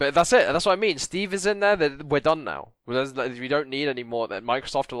 Yeah, no, but that's it. That's what I mean. Steve is in there. We're done now. We don't need any more.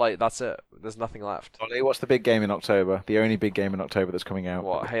 Microsoft are like, that's it. There's nothing left. Ollie, what's the big game in October? The only big game in October that's coming out.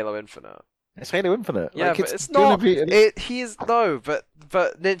 What? Halo Infinite. It's Halo Infinite. Yeah, Like, but it's gonna not. be-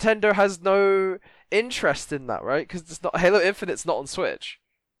 But Nintendo has no interest in that, right? Because it's not Halo Infinite's not on Switch.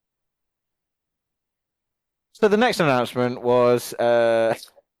 So the next announcement was Oh,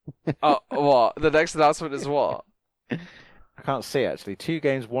 what? The next announcement is what? I can't see actually. 2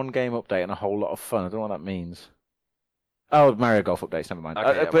 games, 1 game update, and a whole lot of fun. I don't know what that means. Oh, Mario Golf updates. Never mind.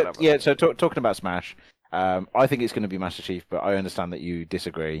 Okay, yeah, but whatever. yeah, so talking about Smash, I think it's going to be Master Chief, but I understand that you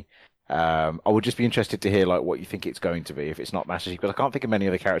disagree. I would just be interested to hear like what you think it's going to be if it's not Master Chief, because I can't think of many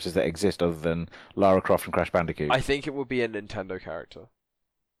other characters that exist other than Lara Croft and Crash Bandicoot. I think it will be a Nintendo character,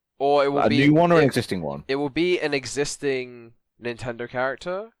 or it will A be new one or an existing one? It will be an existing Nintendo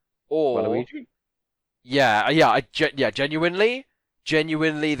character, or Waluigi? yeah,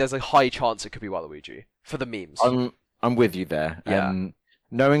 genuinely, there's a high chance it could be Waluigi for the memes. I'm with you there. Yeah.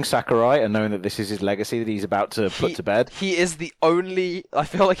 Knowing Sakurai and knowing that this is his legacy that he's about to put to bed. He is the only. I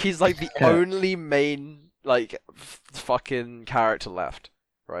feel like he's like the Yeah. only main fucking character left.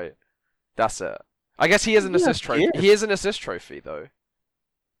 Right. That's it. I guess he is an Yeah, assist trophy. he is. He is an assist trophy though.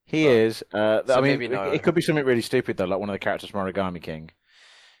 He But- is. I so mean, maybe no. it could be something really stupid though, like one of the characters from Origami King.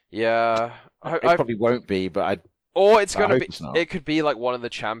 Yeah. It probably won't be, but Or it's I gonna hope be. it's not. It could be like one of the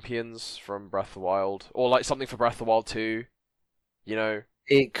champions from Breath of the Wild, or like something for Breath of the Wild 2. You know.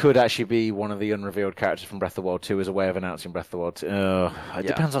 it could actually be one of the unrevealed characters from Breath of the Wild 2 as a way of announcing Breath of the Wild 2. It Yeah.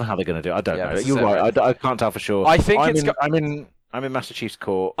 depends on how they're going to do it. I don't Yeah, know. this is You're it, right. right? I can't tell for sure. I think I'm it's in, go- I'm in. I'm in Master Chief's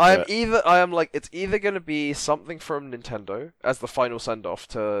court. It's either gonna be something from Nintendo as the final send off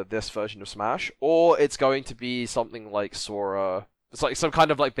to this version of Smash, or it's going to be something like Sora. It's like some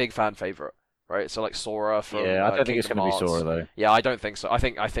kind of like big fan favorite, right? So like Sora from Yeah, I don't think it's Kingdom going to be Hearts. Sora though. Yeah, I don't think so. I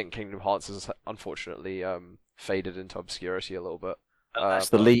think Kingdom Hearts has unfortunately faded into obscurity a little bit. That's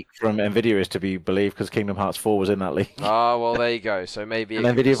the leak from Nvidia is to be believed because Kingdom Hearts 4 was in that leak. Ah, well, there you go. So maybe And it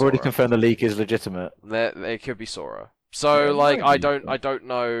could be Nvidia have already Sora. confirmed the leak is legitimate. It could be Sora. So Yeah, like I maybe. don't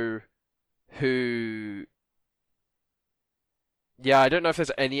know who. Yeah, I don't know if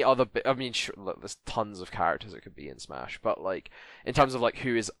there's any other. I mean, sure, look, there's tons of characters it could be in Smash, but like in terms of like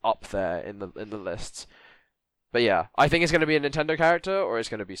who is up there in the lists. But yeah, I think it's going to be a Nintendo character or it's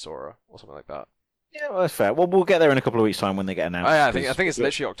going to be Sora or something like that. Yeah, well, that's fair. Well, we'll get there in a couple of weeks' time when they get announced. Oh yeah, I think it's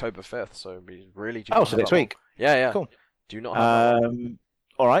literally October 5th, so we really do. Oh, not so have next that long. week. Yeah. Cool. Do not have that long.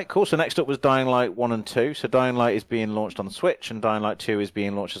 All right, cool. So next up was Dying Light 1 and 2. So Dying Light is being launched on Switch, and Dying Light 2 is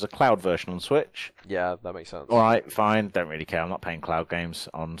being launched as a cloud version on Switch. Yeah, that makes sense. All right, fine. Don't really care. I'm not playing cloud games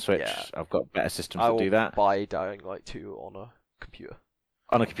on Switch. Yeah. I've got better systems I that will do that. buy Dying Light 2 on a computer.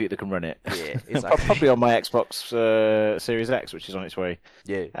 On a computer that can run it. Yeah, exactly. Probably on my Xbox Series X, which is on its way.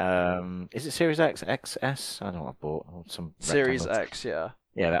 Yeah. Is it Series X? XS? I don't know what I bought. Some Series rectangle. X, yeah.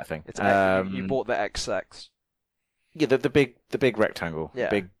 Yeah, that thing. It's you bought the XX. Yeah, the big rectangle.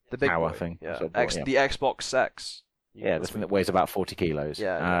 Yeah. The big power boy. thing. Yeah. So I bought, yeah. The Xbox X. Yeah, the thing that weighs about 40 kilos.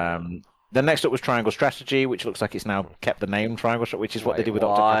 Yeah. Then next up was Triangle Strategy, which looks like it's now kept the name Triangle Strategy, which is what they Wait, did with why?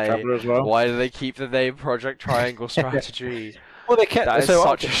 Octopath Traveler as well. Why do they keep the name Project Triangle Strategy? Well, they kept That is so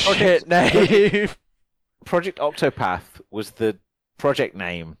such a shit name. Project Octopath was the project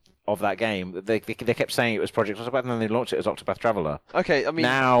name of that game. They kept saying it was Project Octopath, and then they launched it as Octopath Traveler. Okay, I mean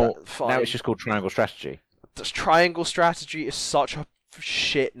Now fine. it's just called Triangle Strategy. This Triangle Strategy is such a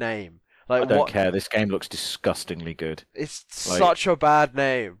shit name. Like I don't what? care. This game looks disgustingly good. It's Like- such a bad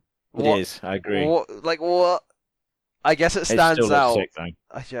name. It is. I agree. What? I guess it It stands still out. looks sick,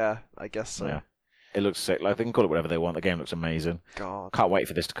 though. Yeah, I guess so. Yeah. It looks sick. Like they can call it whatever they want. The game looks amazing. God. Can't wait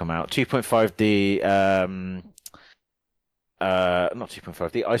for this to come out. 2.5D, not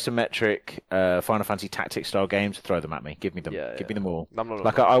 2.5D, isometric Final Fantasy Tactics style games. Throw them at me. Give me them. Yeah, Give yeah. me them all. I'm not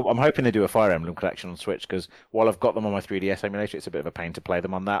Like I'm hoping they do a Fire Emblem collection on Switch because while I've got them on my 3DS emulator, it's a bit of a pain to play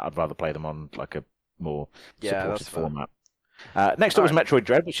them on that. I'd rather play them on like a more Yeah, supported that's fair. format. Next up was Metroid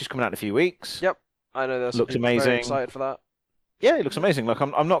Dread, which is coming out in a few weeks. Yep. I know there's some Looks people very amazing. excited for that. Yeah, it looks amazing. Like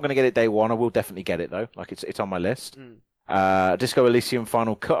I'm not going to get it day one. I will definitely get it though. Like it's on my list. Disco Elysium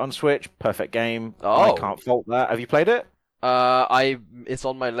Final Cut on Switch, perfect game. I Oh. can't fault that. Have you played it? It's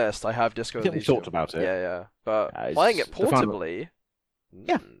on my list. I have Disco I think we Elysium. talked about it. Yeah. But It's playing it the final- portably.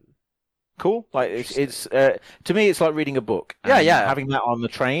 Yeah. Cool. Like it's to me, it's like reading a book. Yeah, And yeah. Having that on the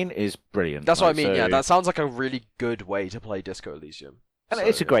train is brilliant. That's what I Like, mean. Yeah, so- that sounds like a really good way to play Disco Elysium. And So,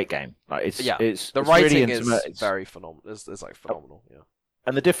 it's a great game. Like it's Yeah. it's The it's writing really is intimate. It's- very phenomenal. It's like phenomenal. Yeah.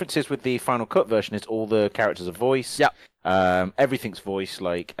 And the difference is with the Final Cut version is all the characters are voice. Yeah. Everything's voice,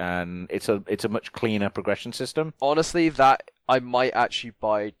 like, and it's a much cleaner progression system. Honestly, that I might actually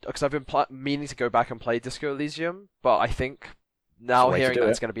buy because I've been meaning to go back and play Disco Elysium, but I think now way to hearing do that it.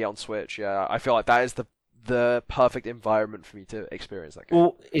 it's going to be on Switch, yeah, I feel like that is the perfect environment for me to experience that game.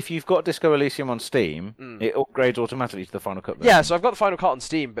 Well, if you've got Disco Elysium on Steam, it upgrades automatically to the Final Cut version. Yeah, so I've got the Final Cut on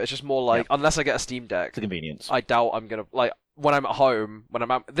Steam, but it's just more like unless I get a Steam Deck, It's a convenience. I doubt I'm gonna like when I'm at home.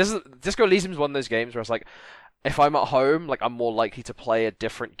 Disco Elysium is one of those games where it's like, if I'm at home, like I'm more likely to play a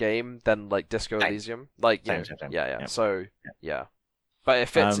different game than like Disco Same. Elysium. Like you Same. know, yeah. Yeah. So yeah, but it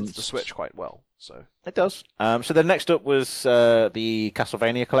fits into the s- Switch quite well. So It does. So then next up was the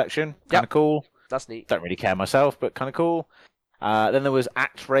Castlevania collection. Kind of cool. that's neat. Don't really care myself, but kind of cool. Then there was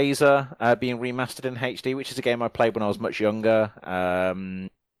ActRaiser being remastered in HD, which is a game I played when I was much younger.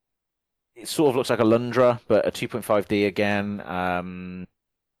 It sort of looks like a Lundra, but a 2.5D again.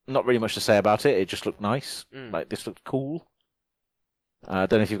 Not really much to say about it. It just looked nice. Like this looked cool. I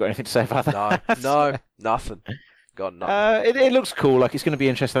don't know if you've got anything to say about that. No, nothing. Got nothing. It looks cool. Like it's going to be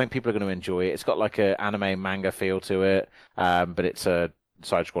interesting. I think people are going to enjoy it. It's got like a anime manga feel to it, but it's a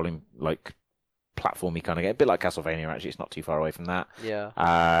side-scrolling like platformy kind of game, a bit like Castlevania. Actually, it's not too far away from that. Yeah.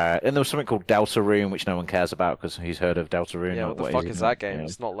 And there was something called Deltarune, which no one cares about because who's heard of Deltarune? Yeah, Not what the fuck it is that game? Yeah.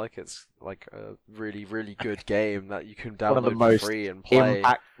 It's not like it's like a really, really good game that you can One of the download for most free and play.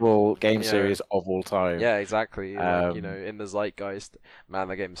 Impactful game Yeah. series of all time. Yeah, exactly. Like, you know, Um, in the zeitgeist, man,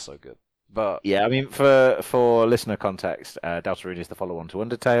 that game is so good. But Yeah, I mean, for listener context, Deltarune is the follow-on to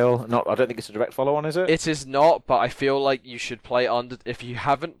Undertale. I don't think it's a direct follow-on, is it? it is not. But I feel like you should play If you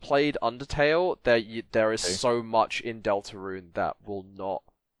haven't played Undertale, there is Okay. so much in Deltarune that will not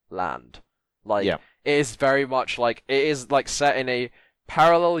land. Like Yeah. it is very much like it is like set in a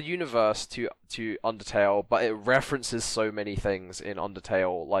parallel universe to Undertale, but it references so many things in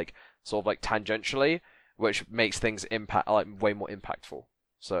Undertale, like sort of like tangentially, which makes things way more impactful.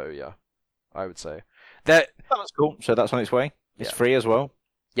 So yeah, I would say that. That's cool. So that's on its way. It's Yeah. free as well.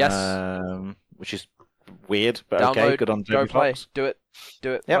 Yes. Which is weird, but Download, okay. Good on go Toby play, Fox. do it,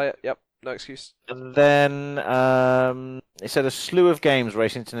 Yep. play it. Yep, no excuse. And then it said a slew of games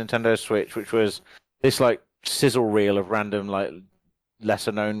racing to Nintendo Switch, which was this like sizzle reel of random like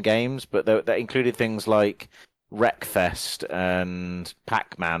lesser known games, but that included things like Wreckfest and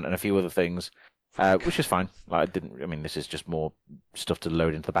Pac-Man and a few other things, which is fine. Like I mean, this is just more stuff to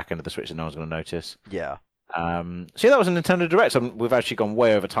load into the back end of the Switch that no one's going to notice. Yeah. So yeah, that was a Nintendo Direct. We've actually gone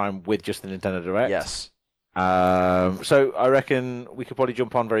way over time with just the Nintendo Direct. Yes. So I reckon we could probably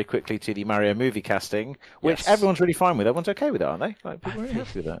jump on very quickly to the Mario movie casting, which Yes. everyone's really fine with. Everyone's okay with it, aren't they? Like people are really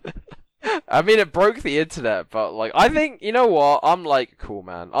happy with that. I mean, it broke the internet, but like, I think you know what? I'm like, cool,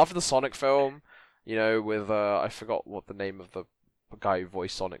 man. After the Sonic film, with I forgot what the name of the guy who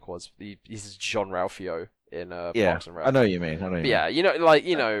voiced Sonic was. He's John Ralphio in Yeah, Parks and Rec. I know what you mean. But yeah,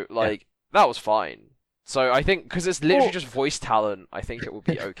 that was fine. So I think because it's literally just voice talent, I think it will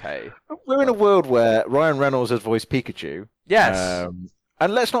be okay. We're in a world where Ryan Reynolds has voiced Pikachu. Yes.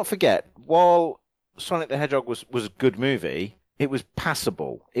 And let's not forget, while Sonic the Hedgehog was a good movie, it was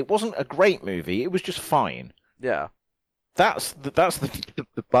passable. It wasn't a great movie. It was just fine. Yeah. That's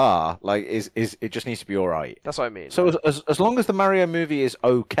the bar. Like, is it just needs to be all right. That's what I mean. So as long as the Mario movie is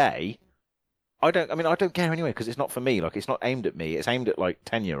okay, I don't care anyway because it's not for me. Like, it's not aimed at me. It's aimed at like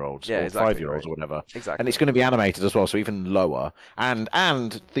 10-year-olds or exactly, 5-year-olds or whatever. Exactly. And it's going to be animated as well, so even lower. And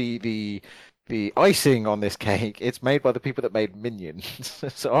the icing on this cake, it's made by the people that made Minions.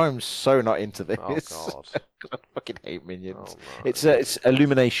 So I'm so not into this. Oh god. I fucking hate Minions. Oh, no. It's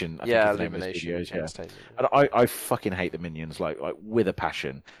Illumination. I think Yeah, is the name of the Illumination. studios, yeah. Entertainment. And I fucking hate the Minions like with a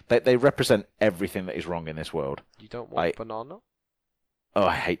passion. They represent everything that is wrong in this world. You don't want Like, banana? oh,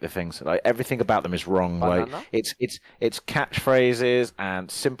 I hate the things. Like everything about them is wrong. Banana? Like it's catchphrases and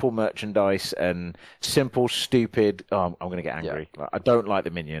simple merchandise and simple stupid. Oh, I'm gonna get angry. Like, I don't like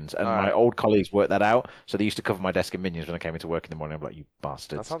the Minions, and my old colleagues worked that out. So they used to cover my desk in Minions when I came into work in the morning. I'm like, you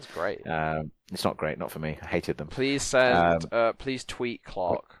bastards. That sounds great. It's not great. Not for me. I hated them. Please send. Please tweet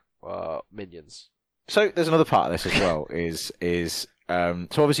Clark. Minions. So there's another part of this as well.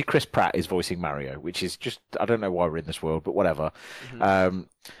 So obviously Chris Pratt is voicing Mario, which is just, I don't know why we're in this world, but whatever. Mm-hmm.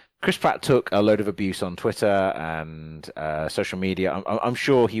 Chris Pratt took a load of abuse on Twitter and social media. I'm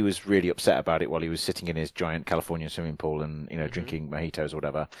sure he was really upset about it while he was sitting in his giant California swimming pool and drinking mojitos or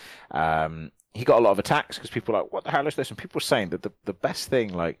whatever. He got a lot of attacks because people were like, what the hell is this? And people were saying that the best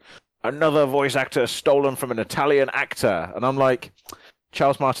thing, like, another voice actor stolen from an Italian actor. And I'm like,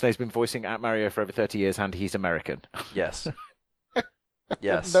 Charles Martinet's been voicing Mario for over 30 years and he's American. Yes.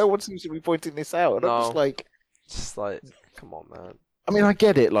 Yes. No one seems to be pointing this out. And I'm just like, come on, man. I mean, I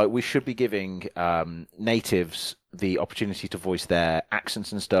get it. Like, we should be giving natives the opportunity to voice their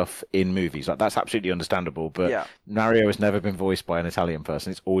accents and stuff in movies. Like, that's absolutely understandable. But Mario has never been voiced by an Italian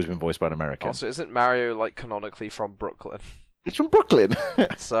person. It's always been voiced by an American. Also, isn't Mario like canonically from Brooklyn? It's from Brooklyn.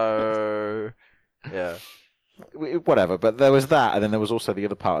 So, yeah. Whatever. But there was that, and then there was also the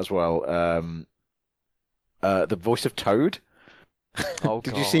other part as well. The voice of Toad. Oh,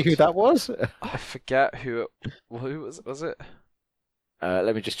 Did you see who that was? I forget who was it?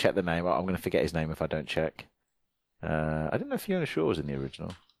 Let me just check the name. I'm going to forget his name if I don't check. I didn't know Fiona Shaw was in the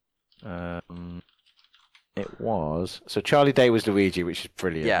original. It was. So Charlie Day was Luigi, which is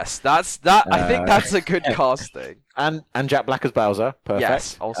brilliant. Yes, I think that's a good casting. And Jack Black as Bowser, perfect.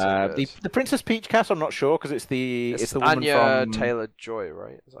 Yes, also good. The Princess Peach cast, I'm not sure because it's the woman Anya from Taylor-Joy,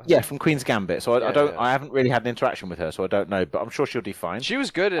 right? Yeah, from Queen's Gambit. So I haven't really had an interaction with her, so I don't know. But I'm sure she'll do fine. She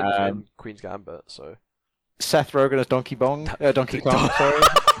was good in Queen's Gambit, so. Seth Rogen as Donkey Kong. Sorry.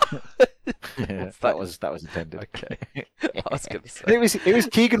 Yeah, that was intended. Okay. I was gonna say. It was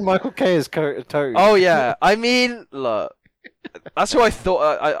Keegan Michael Kay as Toad. Oh yeah, I mean, look, that's who I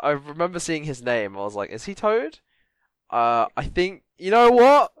thought. I remember seeing his name. I was like, is he Toad? I think you know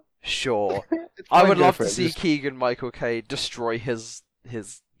what? Sure. I would love to see Keegan Michael Kay destroy his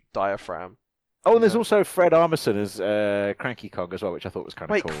diaphragm. Oh, and there's also Fred Armisen as Cranky Kong as well, which I thought was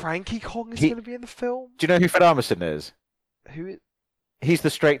kind of cool. Wait, Cranky Kong is going to be in the film? Do you know who Fred Armisen is? Who is? He's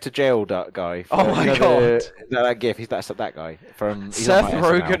the straight to jail guy. Oh my god! That gif. That's that guy from Seth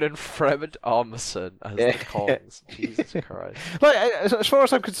Rogen and Fred Armisen as the Kongs. Jesus Christ! Like, as far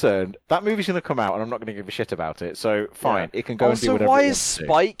as I'm concerned, that movie's going to come out, and I'm not going to give a shit about it. So fine, it can go and do whatever. Also, why it is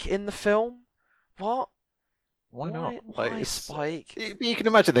Spike in the film? What? Why not? Why Like, Spike? you can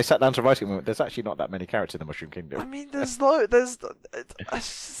imagine they sat down to writing it. There's actually not that many characters in the Mushroom Kingdom. I mean, there's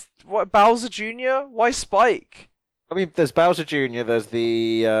what, Bowser Jr.? Why Spike? I mean, there's Bowser Jr., there's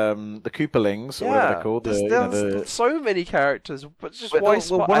the Koopalings, or whatever they're called. There's so many characters, but just Well, why well,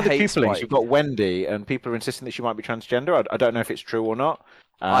 Spike? one of the I hate Koopalings, Spike. you've got Wendy, and people are insisting that she might be transgender. I don't know if it's true or not.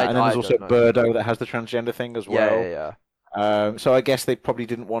 I And then there's also don't know. Birdo that has the transgender thing as well. Yeah. So I guess they probably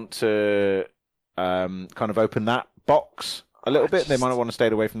didn't want to kind of open that box a little bit. They might not want to stay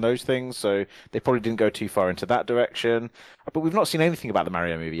away from those things, so they probably didn't go too far into that direction. But we've not seen anything about the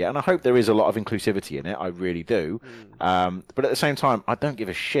Mario movie yet, and I hope there is a lot of inclusivity in it. I really do. But at the same time, I don't give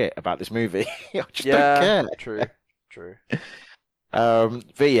a shit about this movie. I just don't care. True.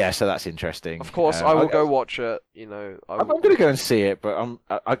 But yeah, so that's interesting. Of course, I will go watch it. You know, I'm going to go and see it, but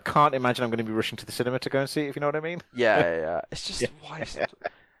I can't imagine I'm going to be rushing to the cinema to go and see it, if you know what I mean. Yeah. It's just why.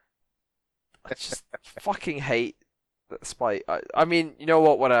 I just fucking hate that Spike. I mean, you know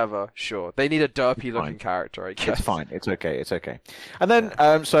what? Whatever. Sure, they need a derpy looking character. I guess It's fine. It's okay. And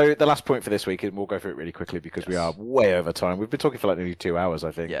then, so the last point for this week, and we'll go through it really quickly because we are way over time. We've been talking for like nearly 2 hours, I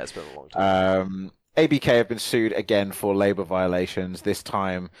think. Yeah, it's been a long time. ABK have been sued again for labour violations. This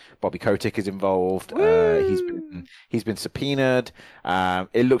time, Bobby Kotick is involved. He's been subpoenaed.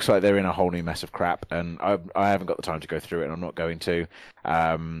 It looks like they're in a whole new mess of crap, and I haven't got the time to go through it, and I'm not going to.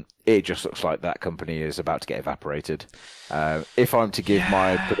 It just looks like that company is about to get evaporated. If I'm to give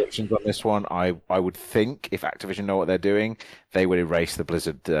my predictions on this one, I would think if Activision know what they're doing, they would erase the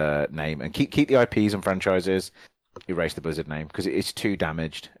Blizzard name and keep the IPs and franchises. Erase the Blizzard name because it's too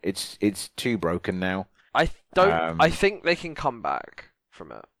damaged. It's too broken now. I don't. I think they can come back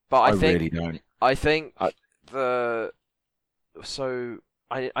from it, but I think really don't. I think So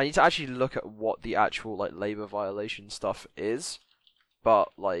I need to actually look at what the actual like labor violation stuff is,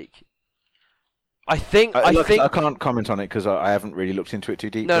 but like I think I can't comment on it because I haven't really looked into it too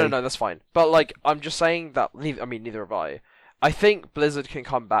deeply. No, that's fine. But like I'm just saying that neither have I. I think Blizzard can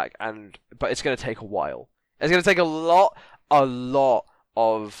come back but it's going to take a while. It's going to take a lot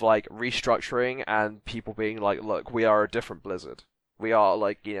of like restructuring and people being like, look, we are a different Blizzard. We are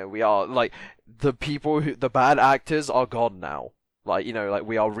like, we are like the bad actors are gone now. Like, like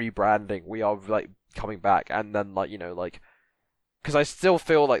we are rebranding. We are like coming back, and then like, because I still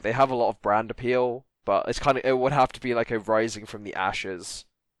feel like they have a lot of brand appeal, but it would have to be like a rising from the ashes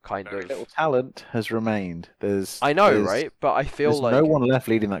kind Very of. little talent has remained. I know, right? But I feel there's like no one left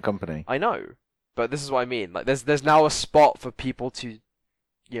leading that company. I know. But this is what I mean. Like, there's now a spot for people to,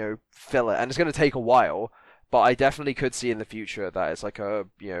 fill it, and it's going to take a while. But I definitely could see in the future that it's like a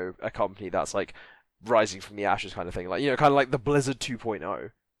company that's like rising from the ashes kind of thing. Like, kind of like the Blizzard 2.0. You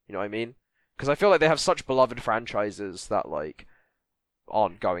know what I mean? Because I feel like they have such beloved franchises that like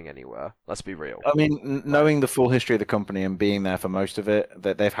aren't going anywhere. Let's be real. I mean, knowing the full history of the company and being there for most of it,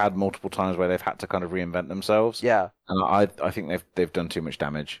 that they've had multiple times where they've had to kind of reinvent themselves. Yeah. And I think they've done too much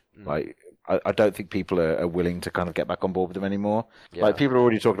damage. Like. I don't think people are willing to kind of get back on board with them anymore. Yeah. Like people are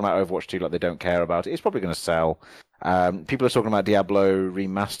already talking about Overwatch 2, like they don't care about it. It's probably going to sell. People are talking about Diablo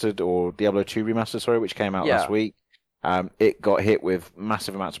Remastered or Diablo 2 Remastered, sorry, which came out last week. It got hit with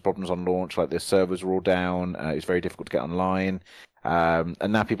massive amounts of problems on launch, like the servers were all down. It's very difficult to get online. And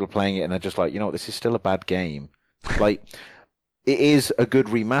now people are playing it and they're just like, this is still a bad game. Like, it is a good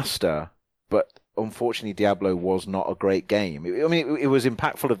remaster, but unfortunately, Diablo was not a great game. It was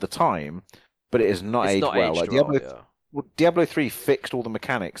impactful at the time, but it has not aged well. Like Diablo 3 fixed all the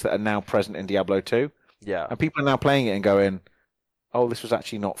mechanics that are now present in Diablo 2. Yeah. And people are now playing it and going, oh, this was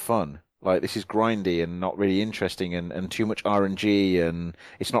actually not fun. Like, this is grindy and not really interesting and too much RNG and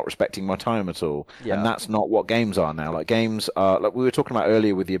it's not respecting my time at all. Yeah. And that's not what games are now. Like, games are, like we were talking about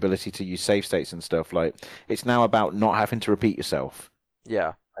earlier with the ability to use save states and stuff, like, it's now about not having to repeat yourself.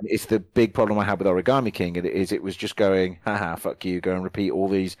 Yeah. And it's the big problem I had with Origami King. It was just going, haha, fuck you, go and repeat all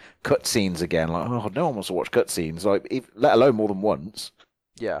these cutscenes again. Like, oh, no one wants to watch cutscenes, like, let alone more than once.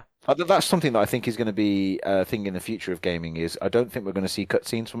 Yeah. That's something that I think is going to be a thing in the future of gaming. Is I don't think we're going to see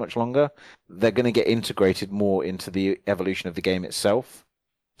cutscenes for much longer. They're going to get integrated more into the evolution of the game itself.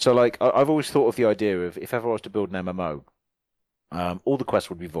 So, like, I've always thought of the idea of if ever I was to build an MMO, all the quests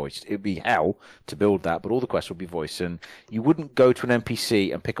would be voiced. It would be hell to build that, but all the quests would be voiced. And you wouldn't go to an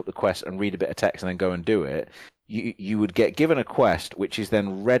NPC and pick up the quest and read a bit of text and then go and do it. You would get given a quest, which is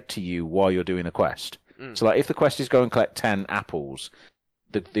then read to you while you're doing the quest. So, like, if the quest is go and collect 10 apples,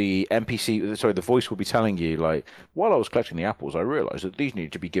 the voice will be telling you, like, while I was collecting the apples, I realized that these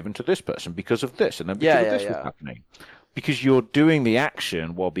needed to be given to this person because of this, and then because of this was happening. Because you're doing the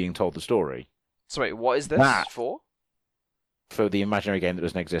action while being told the story. So wait, what is this for? For the imaginary game that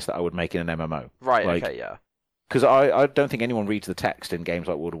doesn't exist that I would make in an MMO. Right, like, okay, yeah. because I don't think anyone reads the text in games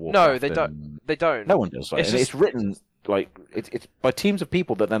like World of Warcraft. No, they don't. They don't. No one does. Like, It's and just- it's written like it's by teams of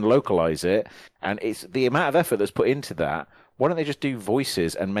people that then localize it, and it's the amount of effort that's put into that. Why don't they just do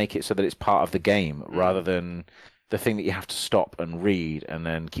voices and make it so that it's part of the game rather than the thing that you have to stop and read and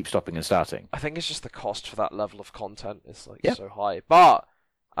then keep stopping and starting? I think it's just the cost for that level of content is like Yeah. so high. But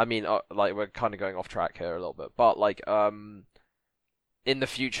I mean, like we're kind of going off track here a little bit. But like, in the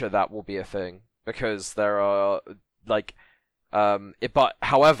future that will be a thing because there are like, but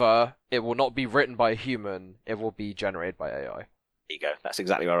however, it will not be written by a human. It will be generated by AI. There you go. That's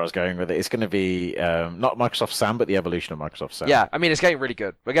exactly where I was going with it. It's going to be not Microsoft Sam, but the evolution of Microsoft Sam. Yeah, I mean, it's getting really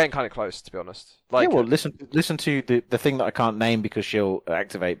good. We're getting kind of close, to be honest. Like, yeah, well, listen to the thing that I can't name because she'll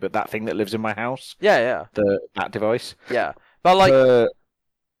activate, but that thing that lives in my house, yeah, that device. yeah. But like,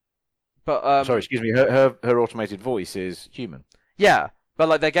 sorry, excuse me. Her automated voice is human. yeah, but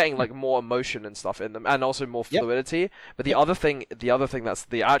like they're getting like more emotion and stuff in them, and also more Yep. fluidity. But the other thing that's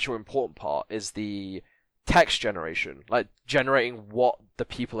the actual important part is the text generation, like generating what the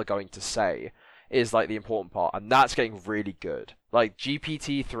people are going to say is like the important part, and that's getting really good. Like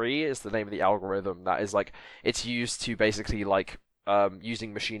GPT-3 is the name of the algorithm that is like it's used to basically like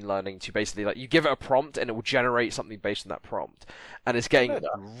using machine learning to basically like you give it a prompt and it will generate something based on that prompt, and it's getting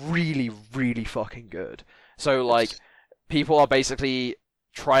really really fucking good. So like people are basically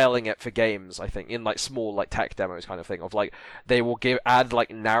trialing it for games, I think, in like small like tech demos kind of thing of like they will add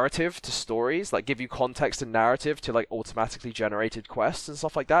like narrative to stories, like give you context and narrative to like automatically generated quests and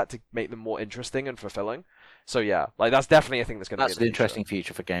stuff like that to make them more interesting and fulfilling. So yeah, like that's definitely a thing that's going to be That's an interesting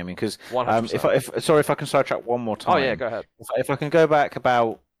feature for gaming because 100%. if I can sidetrack one more time. Oh yeah, go ahead. If I can go back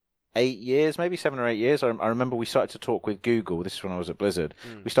about 8 years, maybe 7 or 8 years, I remember we started to talk with Google. This is when I was at Blizzard.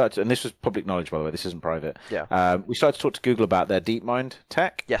 We started to, and this was public knowledge, by the way. This isn't private. Yeah. We started to talk to Google about their DeepMind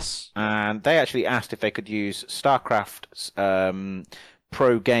tech. Yes. And they actually asked if they could use StarCraft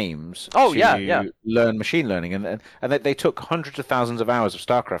pro games to learn machine learning, and they took hundreds of thousands of hours of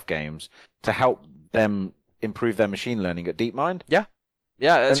StarCraft games to help them improve their machine learning at DeepMind. Yeah,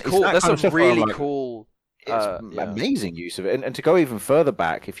 it's cool. There's some really cool. It's amazing use of it. And to go even further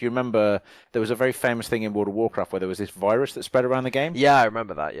back, if you remember, there was a very famous thing in World of Warcraft where there was this virus that spread around the game. Yeah, I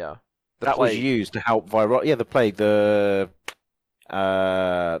remember that, yeah. That was used to help the plague. It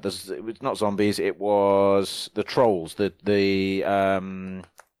was not zombies, it was the trolls, the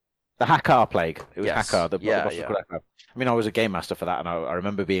Hakkar plague. It was Hakkar, the boss of Hakkar. I mean, I was a game master for that, and I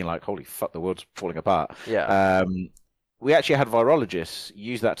remember being like, holy fuck, the world's falling apart. Yeah. We actually had virologists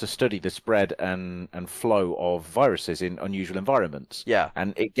use that to study the spread and flow of viruses in unusual environments. Yeah.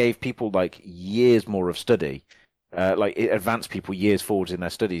 And it gave people like years more of study. Like it advanced people years forwards in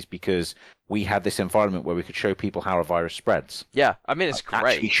their studies because we had this environment where we could show people how a virus spreads. Yeah, I mean it's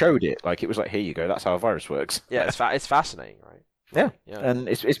great. Actually showed it. Like it was like, here you go, that's how a virus works. Yeah, it's fascinating, right? Yeah, and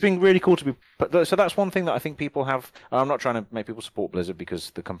it's been really cool to be. So that's one thing that I think people have. I'm not trying to make people support Blizzard because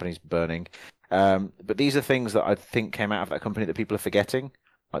the company's burning, but these are things that I think came out of that company that people are forgetting.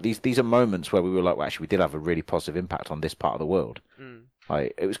 Like these are moments where we were like, well, actually, we did have a really positive impact on this part of the world.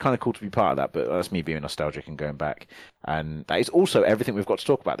 Like it was kind of cool to be part of that, but that's me being nostalgic and going back. And that is also everything we've got to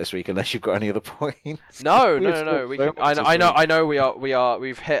talk about this week, unless you've got any other points. No. I know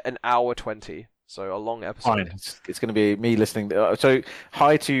we've hit an hour 20. So a long episode. Fine. It's going to be me listening. So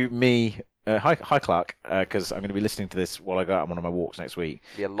hi to me. Hi Clark, because I'm going to be listening to this while I go out on one of my walks next week.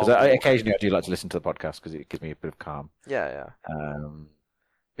 Because occasionally I do like to listen to the podcast because it gives me a bit of calm. Yeah.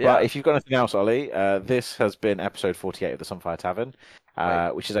 But if you've got anything else, Ollie, this has been episode 48 of the Sunfire Tavern,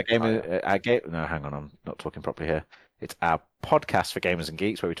 which is our game. No, hang on, I'm not talking properly here. It's our podcast for gamers and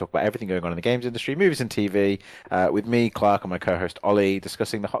geeks where we talk about everything going on in the games industry, movies and TV, with me, Clark, and my co-host Ollie,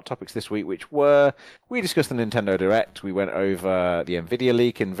 discussing the hot topics this week, which were, we discussed the Nintendo Direct, we went over the Nvidia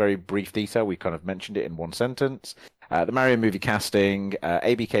leak in very brief detail, we kind of mentioned it in one sentence, the Mario movie casting,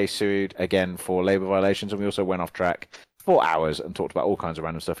 ABK sued again for labour violations, and we also went off track 4 hours and talked about all kinds of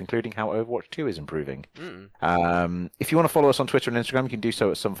random stuff, including how Overwatch 2 is improving. If you want to follow us on Twitter and Instagram, you can do so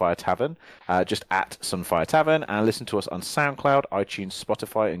at Sunfire Tavern, just at Sunfire Tavern, and listen to us on SoundCloud, iTunes,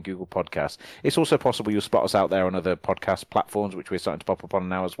 Spotify, and Google Podcasts. It's also possible you'll spot us out there on other podcast platforms, which we're starting to pop up on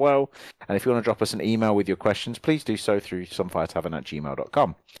now as well. And if you want to drop us an email with your questions, please do so through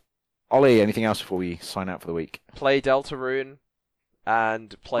sunfiretavern@gmail.com. Ollie, anything else before we sign out for the week? Play Deltarune.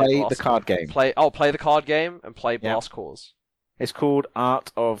 And play the card game. Play the card game and play Blast Cores. It's called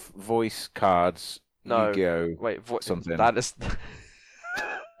Art of Voice Cards. No, Yu-Gi-Oh! Wait, something. That is.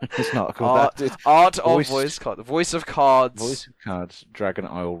 It's not called that. Art of Voice Cards. Voice of Cards. Voice of Cards. Dragon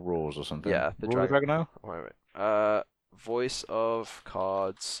Isle Roars or something. Yeah, the Dragon Isle. Wait. Voice of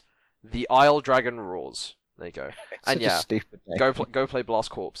Cards. The Isle Dragon Roars. There you go. It's And such a yeah, stupid name. go play Blast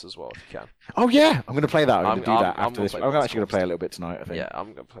Corps as well if you can. Oh yeah, I'm going to play that. I'm going to do I'm- that I'm after gonna this. play I'm Blast actually going to Corps, play a little bit tonight, I think. Yeah,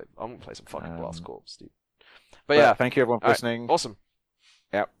 I'm gonna play some fucking Blast Corps, dude. But But yeah, thank you everyone for Alright, listening. awesome.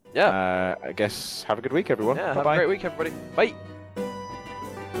 Yep. Yeah, I guess have a good week, everyone. yeah. Bye-bye. Have a great week, everybody. Bye.